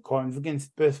of like confidence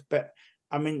boost. But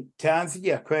I mean, to answer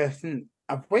your question,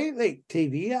 I quite like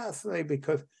TV actually,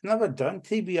 because I've never done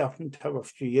TV up until a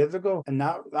few years ago. And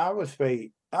that was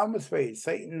very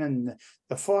exciting. And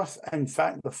in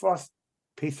fact, the first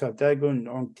piece I did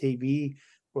on TV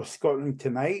was Scotland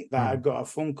Tonight, that I got a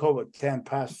phone call at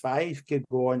 5:10, could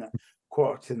go on at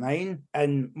 9:15.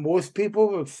 And most people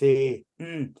would say,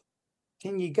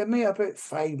 can you give me about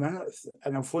 5 minutes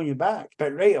and I'll phone you back?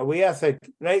 But right away I said,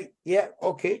 right, yeah,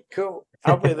 okay, cool,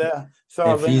 I'll be there. So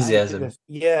I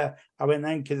went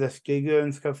into the studio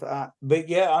and stuff like that. But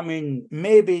yeah, I mean,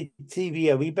 maybe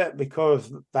TV a wee bit,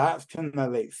 because that's kind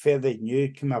of like fairly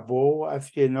new to my bow,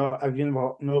 if you know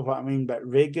what I mean. But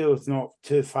radio's not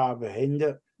too far behind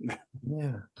it.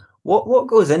 Yeah. What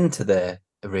goes into the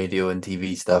radio and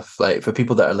TV stuff? Like, for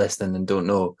people that are listening and don't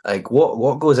know, like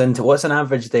what goes into, what's an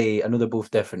average day? I know they're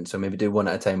both different, so maybe do one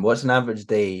at a time. What's an average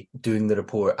day doing the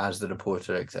report as the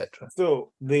reporter, etc.?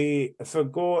 So if I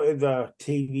go to the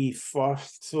TV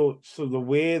first, so the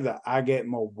way that I get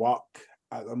my work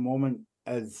at the moment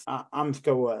is I'm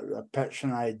still at the pitch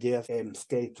and idea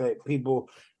stage. Like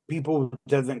people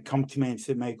doesn't come to me and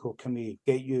say, Michael, can we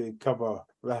get you to cover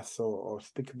this or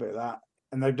speak about that?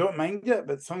 And I don't mind it,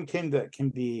 but sometimes it can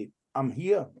be, I'm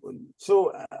here.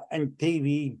 So in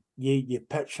TV, you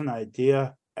pitch an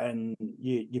idea and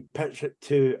you pitch it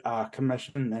to a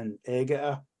commissioning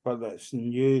editor, whether it's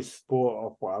news, sport,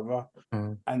 or whatever.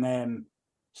 And then,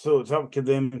 so it's up to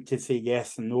them to say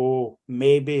yes and no,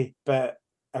 maybe. But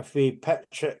if we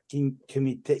pitch it, can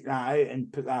we take that out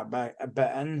and put that back a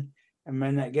bit in? And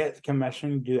when it gets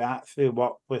commissioned, you actually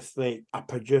work with like a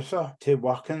producer to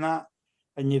work on that.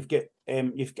 And you've got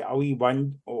a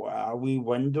wee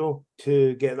window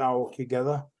to get that all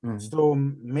together. So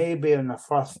maybe on the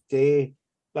first day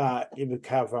that you would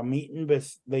have a meeting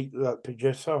with like the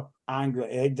producer and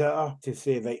the editor to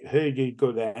say, like, who do you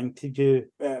go to interview?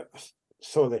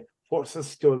 What's the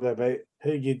story about?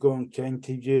 Who are you going to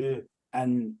interview?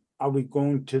 And are we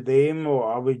going to them, or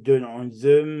are we doing it on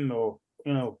Zoom, or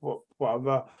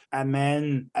whatever? And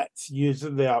then it's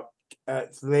usually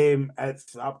it's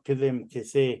up to them to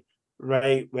say,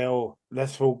 right, well,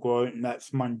 this will go out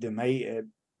next Monday night,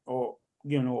 or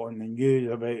on the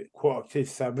news about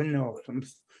 7:15 or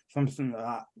something like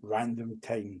that, random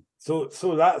time. So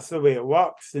that's the way it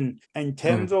works. And in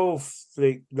terms of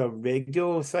like the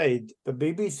radio side, the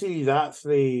BBC is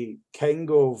actually kind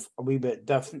of a wee bit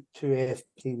different to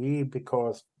STV,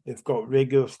 because they've got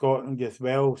Radio Scotland as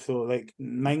well. So like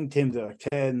 9 times out of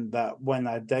 10, that when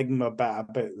I dig my bit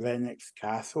about Lennox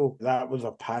Castle, that was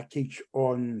a package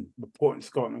on Reporting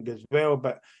Scotland as well.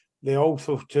 But they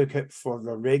also took it for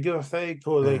the radio side.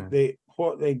 So like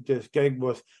what they just did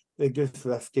was they just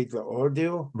lifted the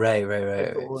audio. Right.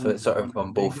 So it's sort of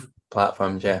on both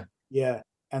platforms, yeah. Yeah.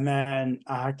 And then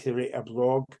I had to write a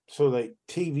blog. So like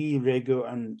TV, radio,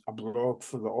 and a blog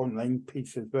for the online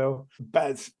piece as well.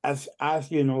 But as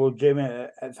you know, Jamie,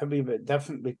 it's a wee bit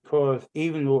different, because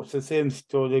even though it's the same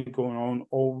story going on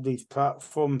all these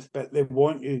platforms, but they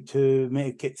want you to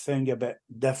make it sound a bit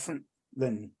different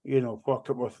than, what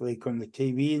it was like on the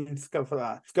TV and stuff like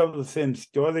that. Still the same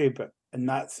story, and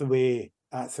that's the way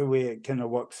it kind of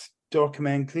works.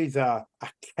 Documentaries are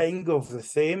kind of the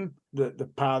same. The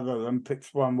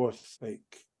Paralympics one was like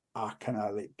I kind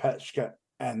of like pitched it,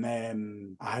 and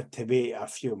then I had to wait a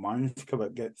few months till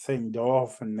it get signed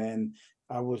off, and then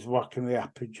I was working with a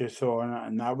producer on it,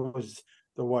 and that was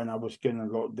the one I was going to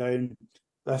lock down.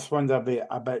 This one's a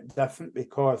bit different,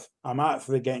 because I'm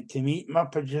actually getting to meet my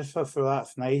producer, so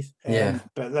that's nice.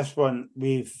 But this one,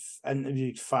 we've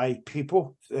interviewed 5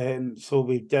 people, so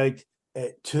we did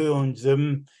 2 on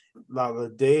Zoom the other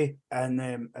day,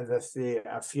 and as I say,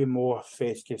 a few more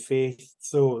face to face.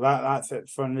 So that's it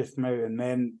for this now. And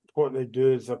then what they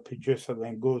do is a producer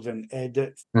then goes and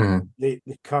edits. They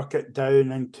cut it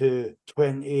down into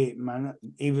 28 minutes,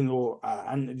 even though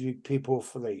I interviewed people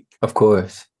for like, of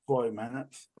course, 40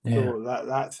 minutes. Yeah. So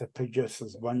that's a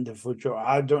producer's wonderful job.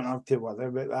 I don't have to worry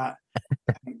about that.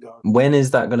 Thank God. When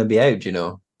is that going to be out, do you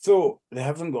know? So they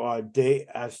haven't got a date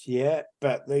as yet,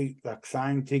 but they're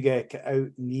trying to get it out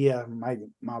near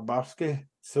my birthday.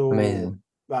 So Amazing.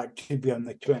 That could be on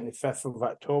the 25th of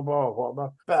October or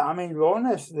whatever. But I mean,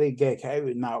 honestly, they get it out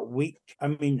in that week. I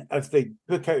mean, if they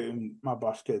book out in my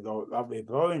birthday, though, that'll be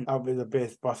brilliant. That'll be the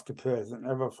best birthday present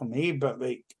ever for me. But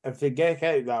like, if they get it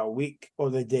out that week, or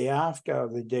the day after, or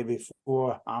the day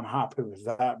before, I'm happy with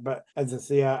that. But as I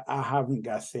say, I haven't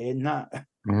got a say in that.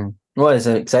 Well, it's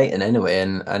exciting anyway,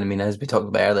 and I mean, as we talked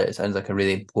about earlier, it sounds like a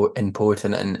really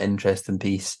important and interesting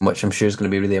piece, which I'm sure is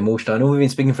going to be really emotional. I know we've been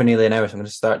speaking for nearly an hour, so I'm going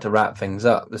to start to wrap things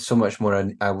up. There's so much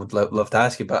more I would love to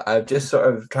ask you, but I've just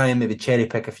sort of try and maybe cherry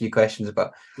pick a few questions,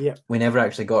 but Yeah. we never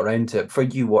actually got around to it. For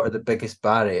you, what are the biggest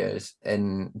barriers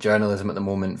in journalism at the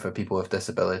moment for people with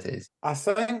disabilities? I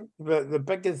think that the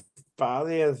biggest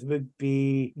barriers would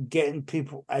be getting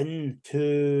people in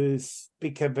to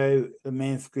speak about the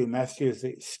mainstream issues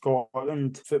like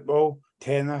Scotland football,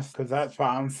 tennis, because that's what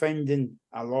I'm finding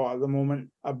a lot at the moment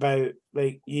about,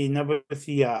 like, you never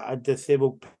see a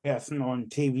disabled person on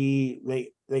TV,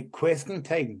 like question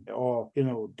time or,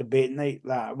 debate night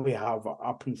that we have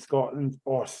up in Scotland,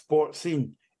 or sports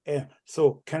scene.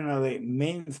 So kind of like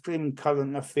mainstream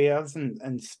current affairs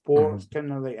and sports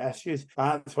kind of like issues.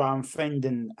 That's what I'm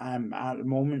finding at the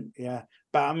moment. Yeah.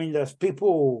 But I mean, there's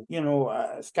people,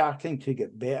 starting to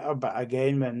get better, but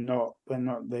again, we're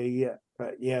not there yet.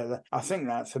 But yeah, I think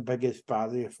that's the biggest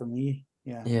barrier for me.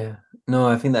 Yeah. Yeah. No,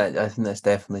 I think that's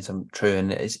definitely some true,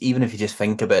 and it's even if you just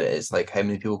think about it, it's like how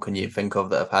many people can you think of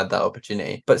that have had that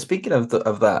opportunity? But speaking of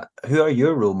that, who are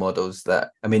your role models that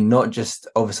I mean, not just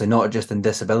obviously not just in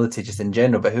disability, just in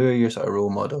general, but who are your sort of role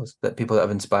models that people that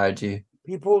have inspired you?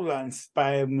 People that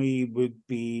inspire me would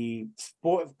be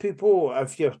sports people.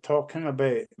 If you're talking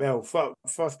about, well,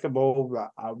 first of all,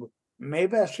 that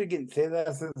maybe I shouldn't say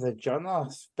this as a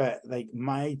journalist, but like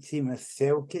my team is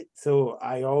Celtic, so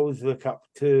I always look up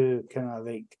to kind of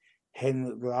like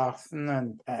Henrik Larsson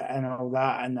and all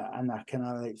that, and a kind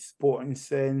of like sporting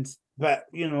sense. But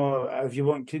if you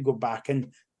want to go back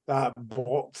and that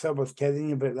box I was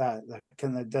kidding about, that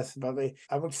kind of disability,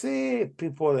 I would say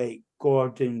people like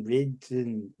Gordon Reid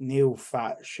and Neil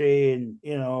Fatshay, and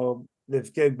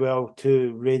they've did well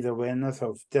to raise awareness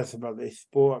of disability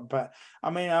sport. But I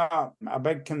mean, a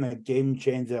big kind of game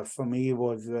changer for me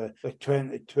was the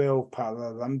 2012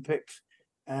 Paralympics,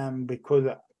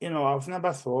 because I've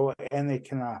never saw any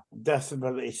kind of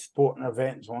disability sporting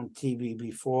events on TV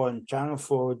before, and Channel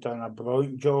 4 done a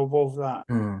brilliant job of that.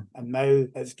 Hmm. And now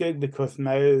it's good because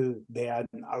now they add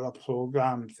other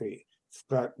programs like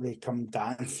Strictly Come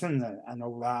Dancing and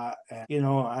all that,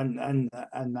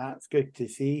 and that's good to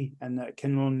see, and it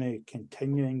can only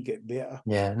continue and get better.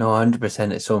 Yeah, no,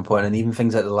 100%. It's so important. And even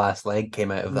things like The Last Leg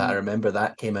came out of that. I Mm, remember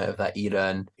that came out of that era,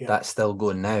 and yeah. that's still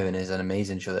going now and is an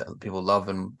amazing show that people love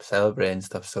and celebrate and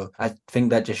stuff. So I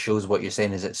think that just shows what you're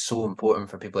saying is it's so important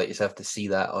for people like yourself to see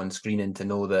that on screen and to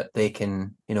know that they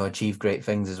can, achieve great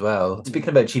things as well. Speaking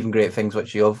about achieving great things,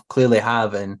 which you clearly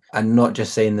have, and I'm not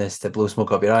just saying this to blow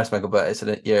smoke up your arse, Michael, but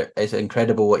it's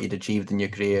incredible what you'd achieved in your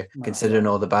career, considering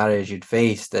all the barriers you'd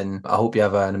faced. And I hope you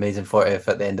have an amazing 40th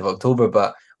at the end of October.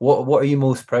 But what are you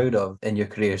most proud of in your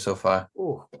career so far?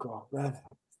 Oh God,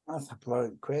 that's a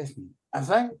brilliant question. I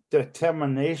think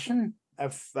determination,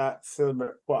 if that's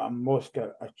about what I'm most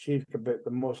achieved about,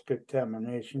 the most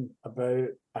determination about,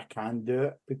 I can do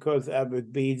it, because it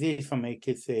would be easy for me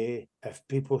to say if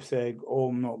people say,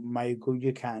 "Oh no, Michael,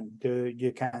 you can't do it,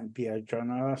 you can't be a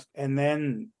journalist," and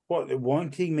then what they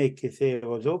wanted me to say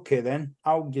was, "Okay, then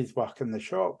I'll just work in the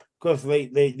shop." Because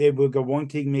like they were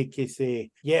wanting me to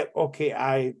say, "Yep,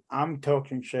 okay, I'm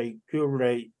talking shit, you're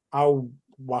right, I'll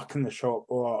work in the shop,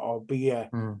 or be a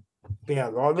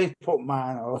lollipop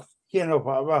man, or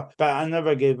whatever." But I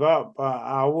never gave up. But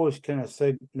I always kind of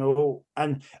said no,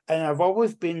 and I've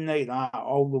always been like that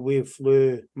all the way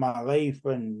through my life,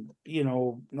 and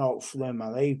not through my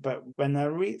life, but when I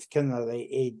reached kind of like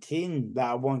 18,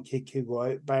 that I wanted to go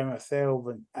out by myself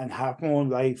and have my own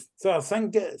life. So I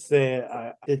think it's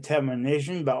the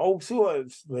determination, but also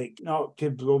it's like not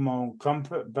to blow my own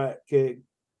comfort, but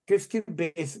just to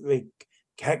basically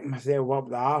kick myself up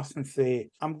the arse and say,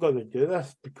 I'm going to do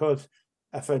this, because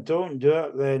if I don't do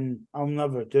it, then I'll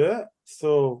never do it.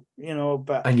 So,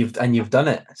 but And you've done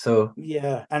it. So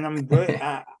yeah, and I'm great.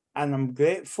 And I'm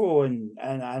grateful, and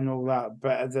I know that.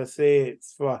 But as I say,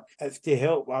 it's to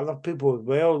help other people as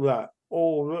well. That,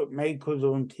 oh look, Michael's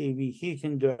on TV, he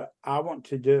can do it. I want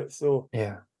to do it. So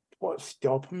yeah. what's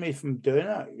stopping me from doing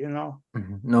it?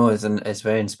 No, it's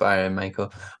very inspiring,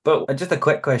 Michael. But just a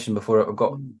quick question before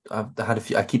Mm. I've had a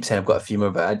few. I keep saying I've got a few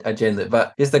more, but I generally.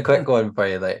 But just a quick one for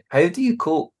you. Like, how do you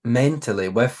cope mentally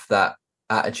with that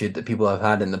attitude that people have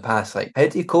had in the past? Like, how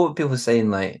do you cope with people saying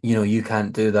like, you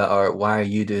can't do that, or why are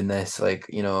you doing this? Like,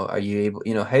 are you able?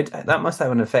 How that must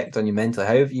have an effect on you mentally.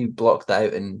 How have you blocked that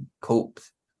out and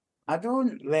coped? I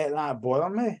don't let that bother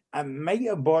me. It might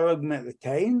have bothered me at the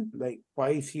time, like, why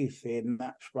is she saying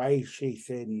that? Why is she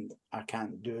saying I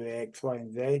can't do X, Y,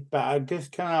 and Z? But I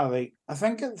just kind of like, I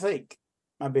think it's like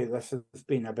maybe this has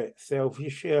been a bit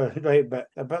selfish here, right? But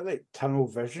a bit like tunnel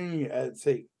vision. It's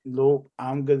like, look,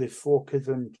 I'm going to focus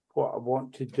on what I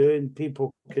want to do, and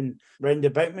people can round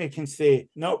about me can say,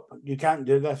 nope, you can't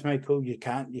do this, Michael. You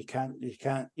can't.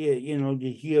 Yeah, you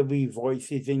hear wee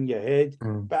voices in your head.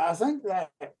 But I think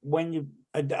that when you,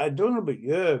 I don't know about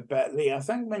you, but like, I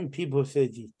think when people say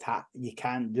you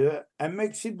can't do it, it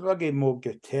makes you bloody more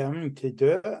determined to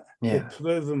do it. Yeah. To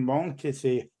prove them wrong, to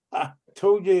say, I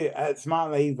told you it's my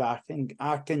life.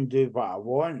 I can do what I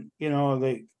want.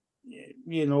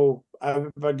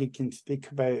 Everybody can speak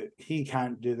about he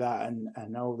can't do that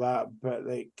and all that, but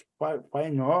like, why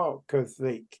not? Because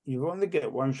like, you've only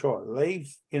got one shot at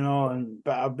life,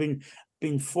 but I've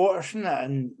been fortunate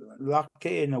and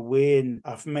lucky in a way, and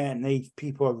I've met nice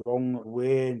people along the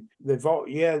way, and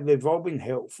they've all been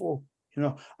helpful.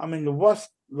 I mean, the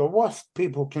worst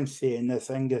people can say in this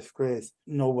industry is,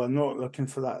 no, we're not looking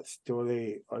for that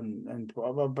story and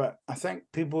whatever. But I think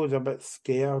people are a bit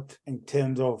scared in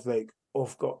terms of like, oh,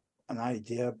 I've got an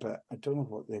idea, but I don't know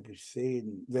what they would say.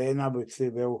 And then I would say,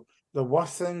 well, the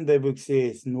worst thing they would say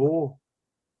is no.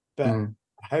 But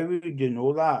how would you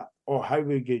know that? Or how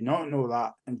would you not know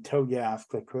that until you ask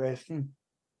the question?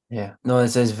 Yeah, no,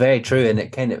 it's very true, and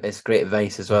it's great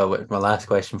advice as well. Which my last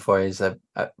question for you is,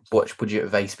 what would your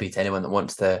advice be to anyone that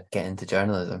wants to get into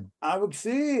journalism? I would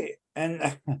say,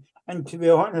 and to be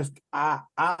honest, I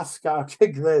ask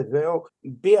articulately as well,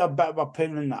 be a bit of a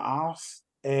pain in the arse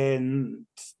and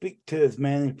speak to as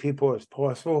many people as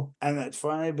possible. And it's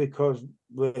funny because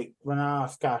like when I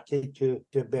ask Aki to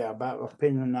be a bit of a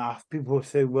pain in the ass, people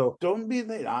say, well, don't be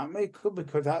like that, Michael,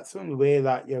 because that's the only way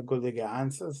that you're going to get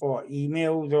answers or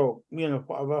emails or,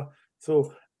 whatever.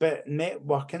 So, but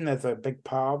networking is a big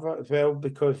part of it as well,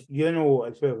 because,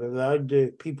 as well, without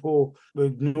people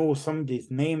would know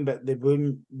somebody's name, but they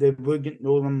wouldn't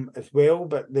know them as well,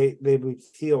 but they would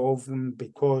hear of them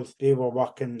because they were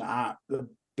working at the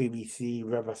BBC,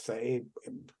 River City,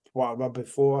 whatever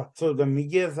before. So the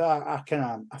media's I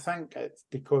think it's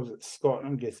because it's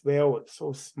Scotland as well, it's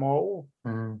so small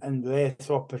and less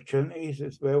opportunities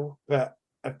as well. But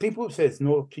if people says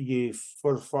no to you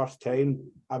for the first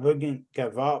time, I wouldn't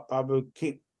give up. I would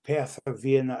keep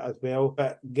persevering it as well,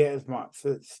 but get as much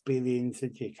experience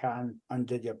as you can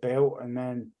under your belt, and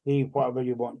then see whatever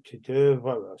you want to do,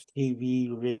 whether it's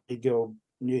TV, radio,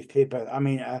 newspaper. I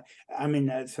mean,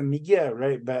 it's a media,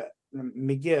 right? But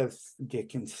media, you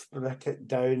can split it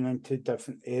down into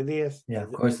different areas. Yeah,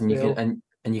 of course,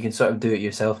 and you can sort of do it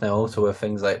yourself now also with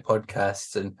things like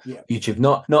podcasts and YouTube.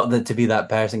 Not that to be that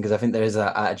person, because I think there is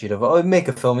that attitude of, oh, make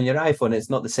a film on your iPhone.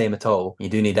 It's not the same at all. You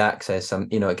do need access.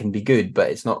 It can be good, but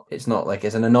it's not like,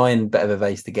 it's an annoying bit of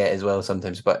advice to get as well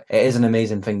sometimes. But it is an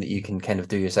amazing thing that you can kind of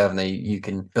do yourself, and you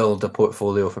can build a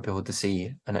portfolio for people to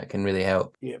see, and it can really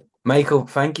help. Yeah. Michael,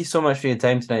 thank you so much for your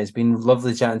time tonight. It's been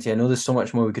lovely chatting to you. I know there's so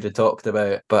much more we could have talked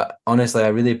about, but honestly, I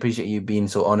really appreciate you being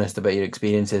so honest about your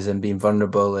experiences and being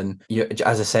vulnerable. And you,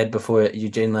 as I said before, you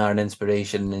genuinely are an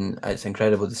inspiration, and it's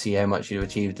incredible to see how much you've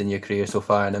achieved in your career so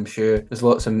far. And I'm sure there's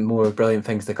lots of more brilliant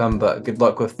things to come, but good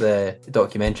luck with the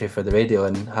documentary for the radio,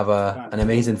 and have an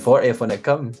amazing 40th when it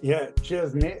comes. Yeah,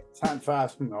 cheers, mate. Thanks for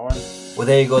asking me on. Well,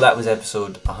 there you go. That was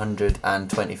episode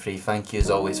 123. Thank you as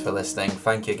always for listening.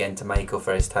 Thank you again to Michael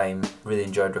for his time. Really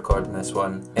enjoyed recording this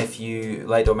one. If you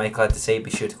liked what Michael had to say, be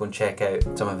sure to go and check out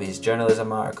some of his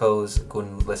journalism articles. Go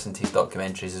and listen to his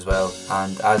documentaries as well.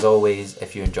 And as always,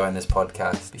 if you're enjoying this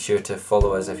podcast, be sure to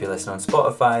follow us if you're listening on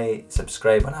Spotify,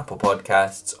 subscribe on Apple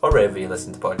Podcasts, or wherever you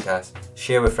listen to podcasts.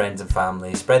 Share with friends and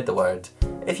family, spread the word.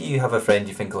 If you have a friend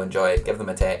you think will enjoy it, give them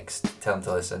a text, tell them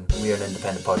to listen. We are an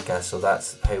independent podcast, so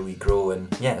that's how we grow,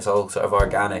 and yeah, it's all sort of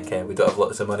organic. We don't have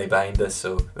lots of money behind us,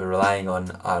 so we're relying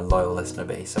on our loyal listener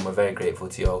base, and we're very grateful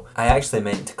to you all. I actually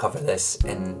meant to cover this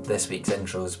in this week's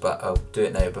intros, but I'll do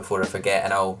it now before I forget,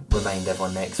 and I'll remind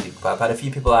everyone next week. But I've had a few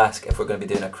people ask if we're going to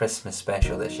be doing a Christmas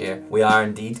special this year. We are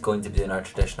indeed going to be doing our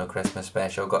traditional Christmas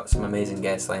special. Got some amazing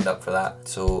guests lined up for that,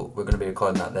 so we're going to be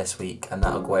recording that this week, and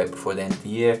that'll go out before the end of the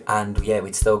year. And yeah,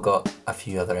 we'd still got a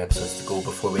few other episodes to go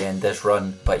before we end this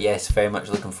run, but yes, very much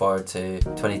looking forward to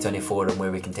 2024 and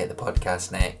where we can take the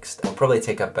podcast next. We'll probably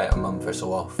take about a month or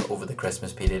so off over the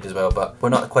Christmas period as well, but we're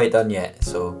not quite done yet,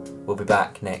 so we'll be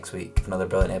back next week for another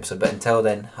brilliant episode. But until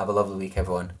then, have a lovely week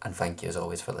everyone, and thank you as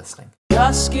always for listening.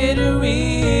 Just get a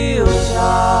real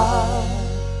job.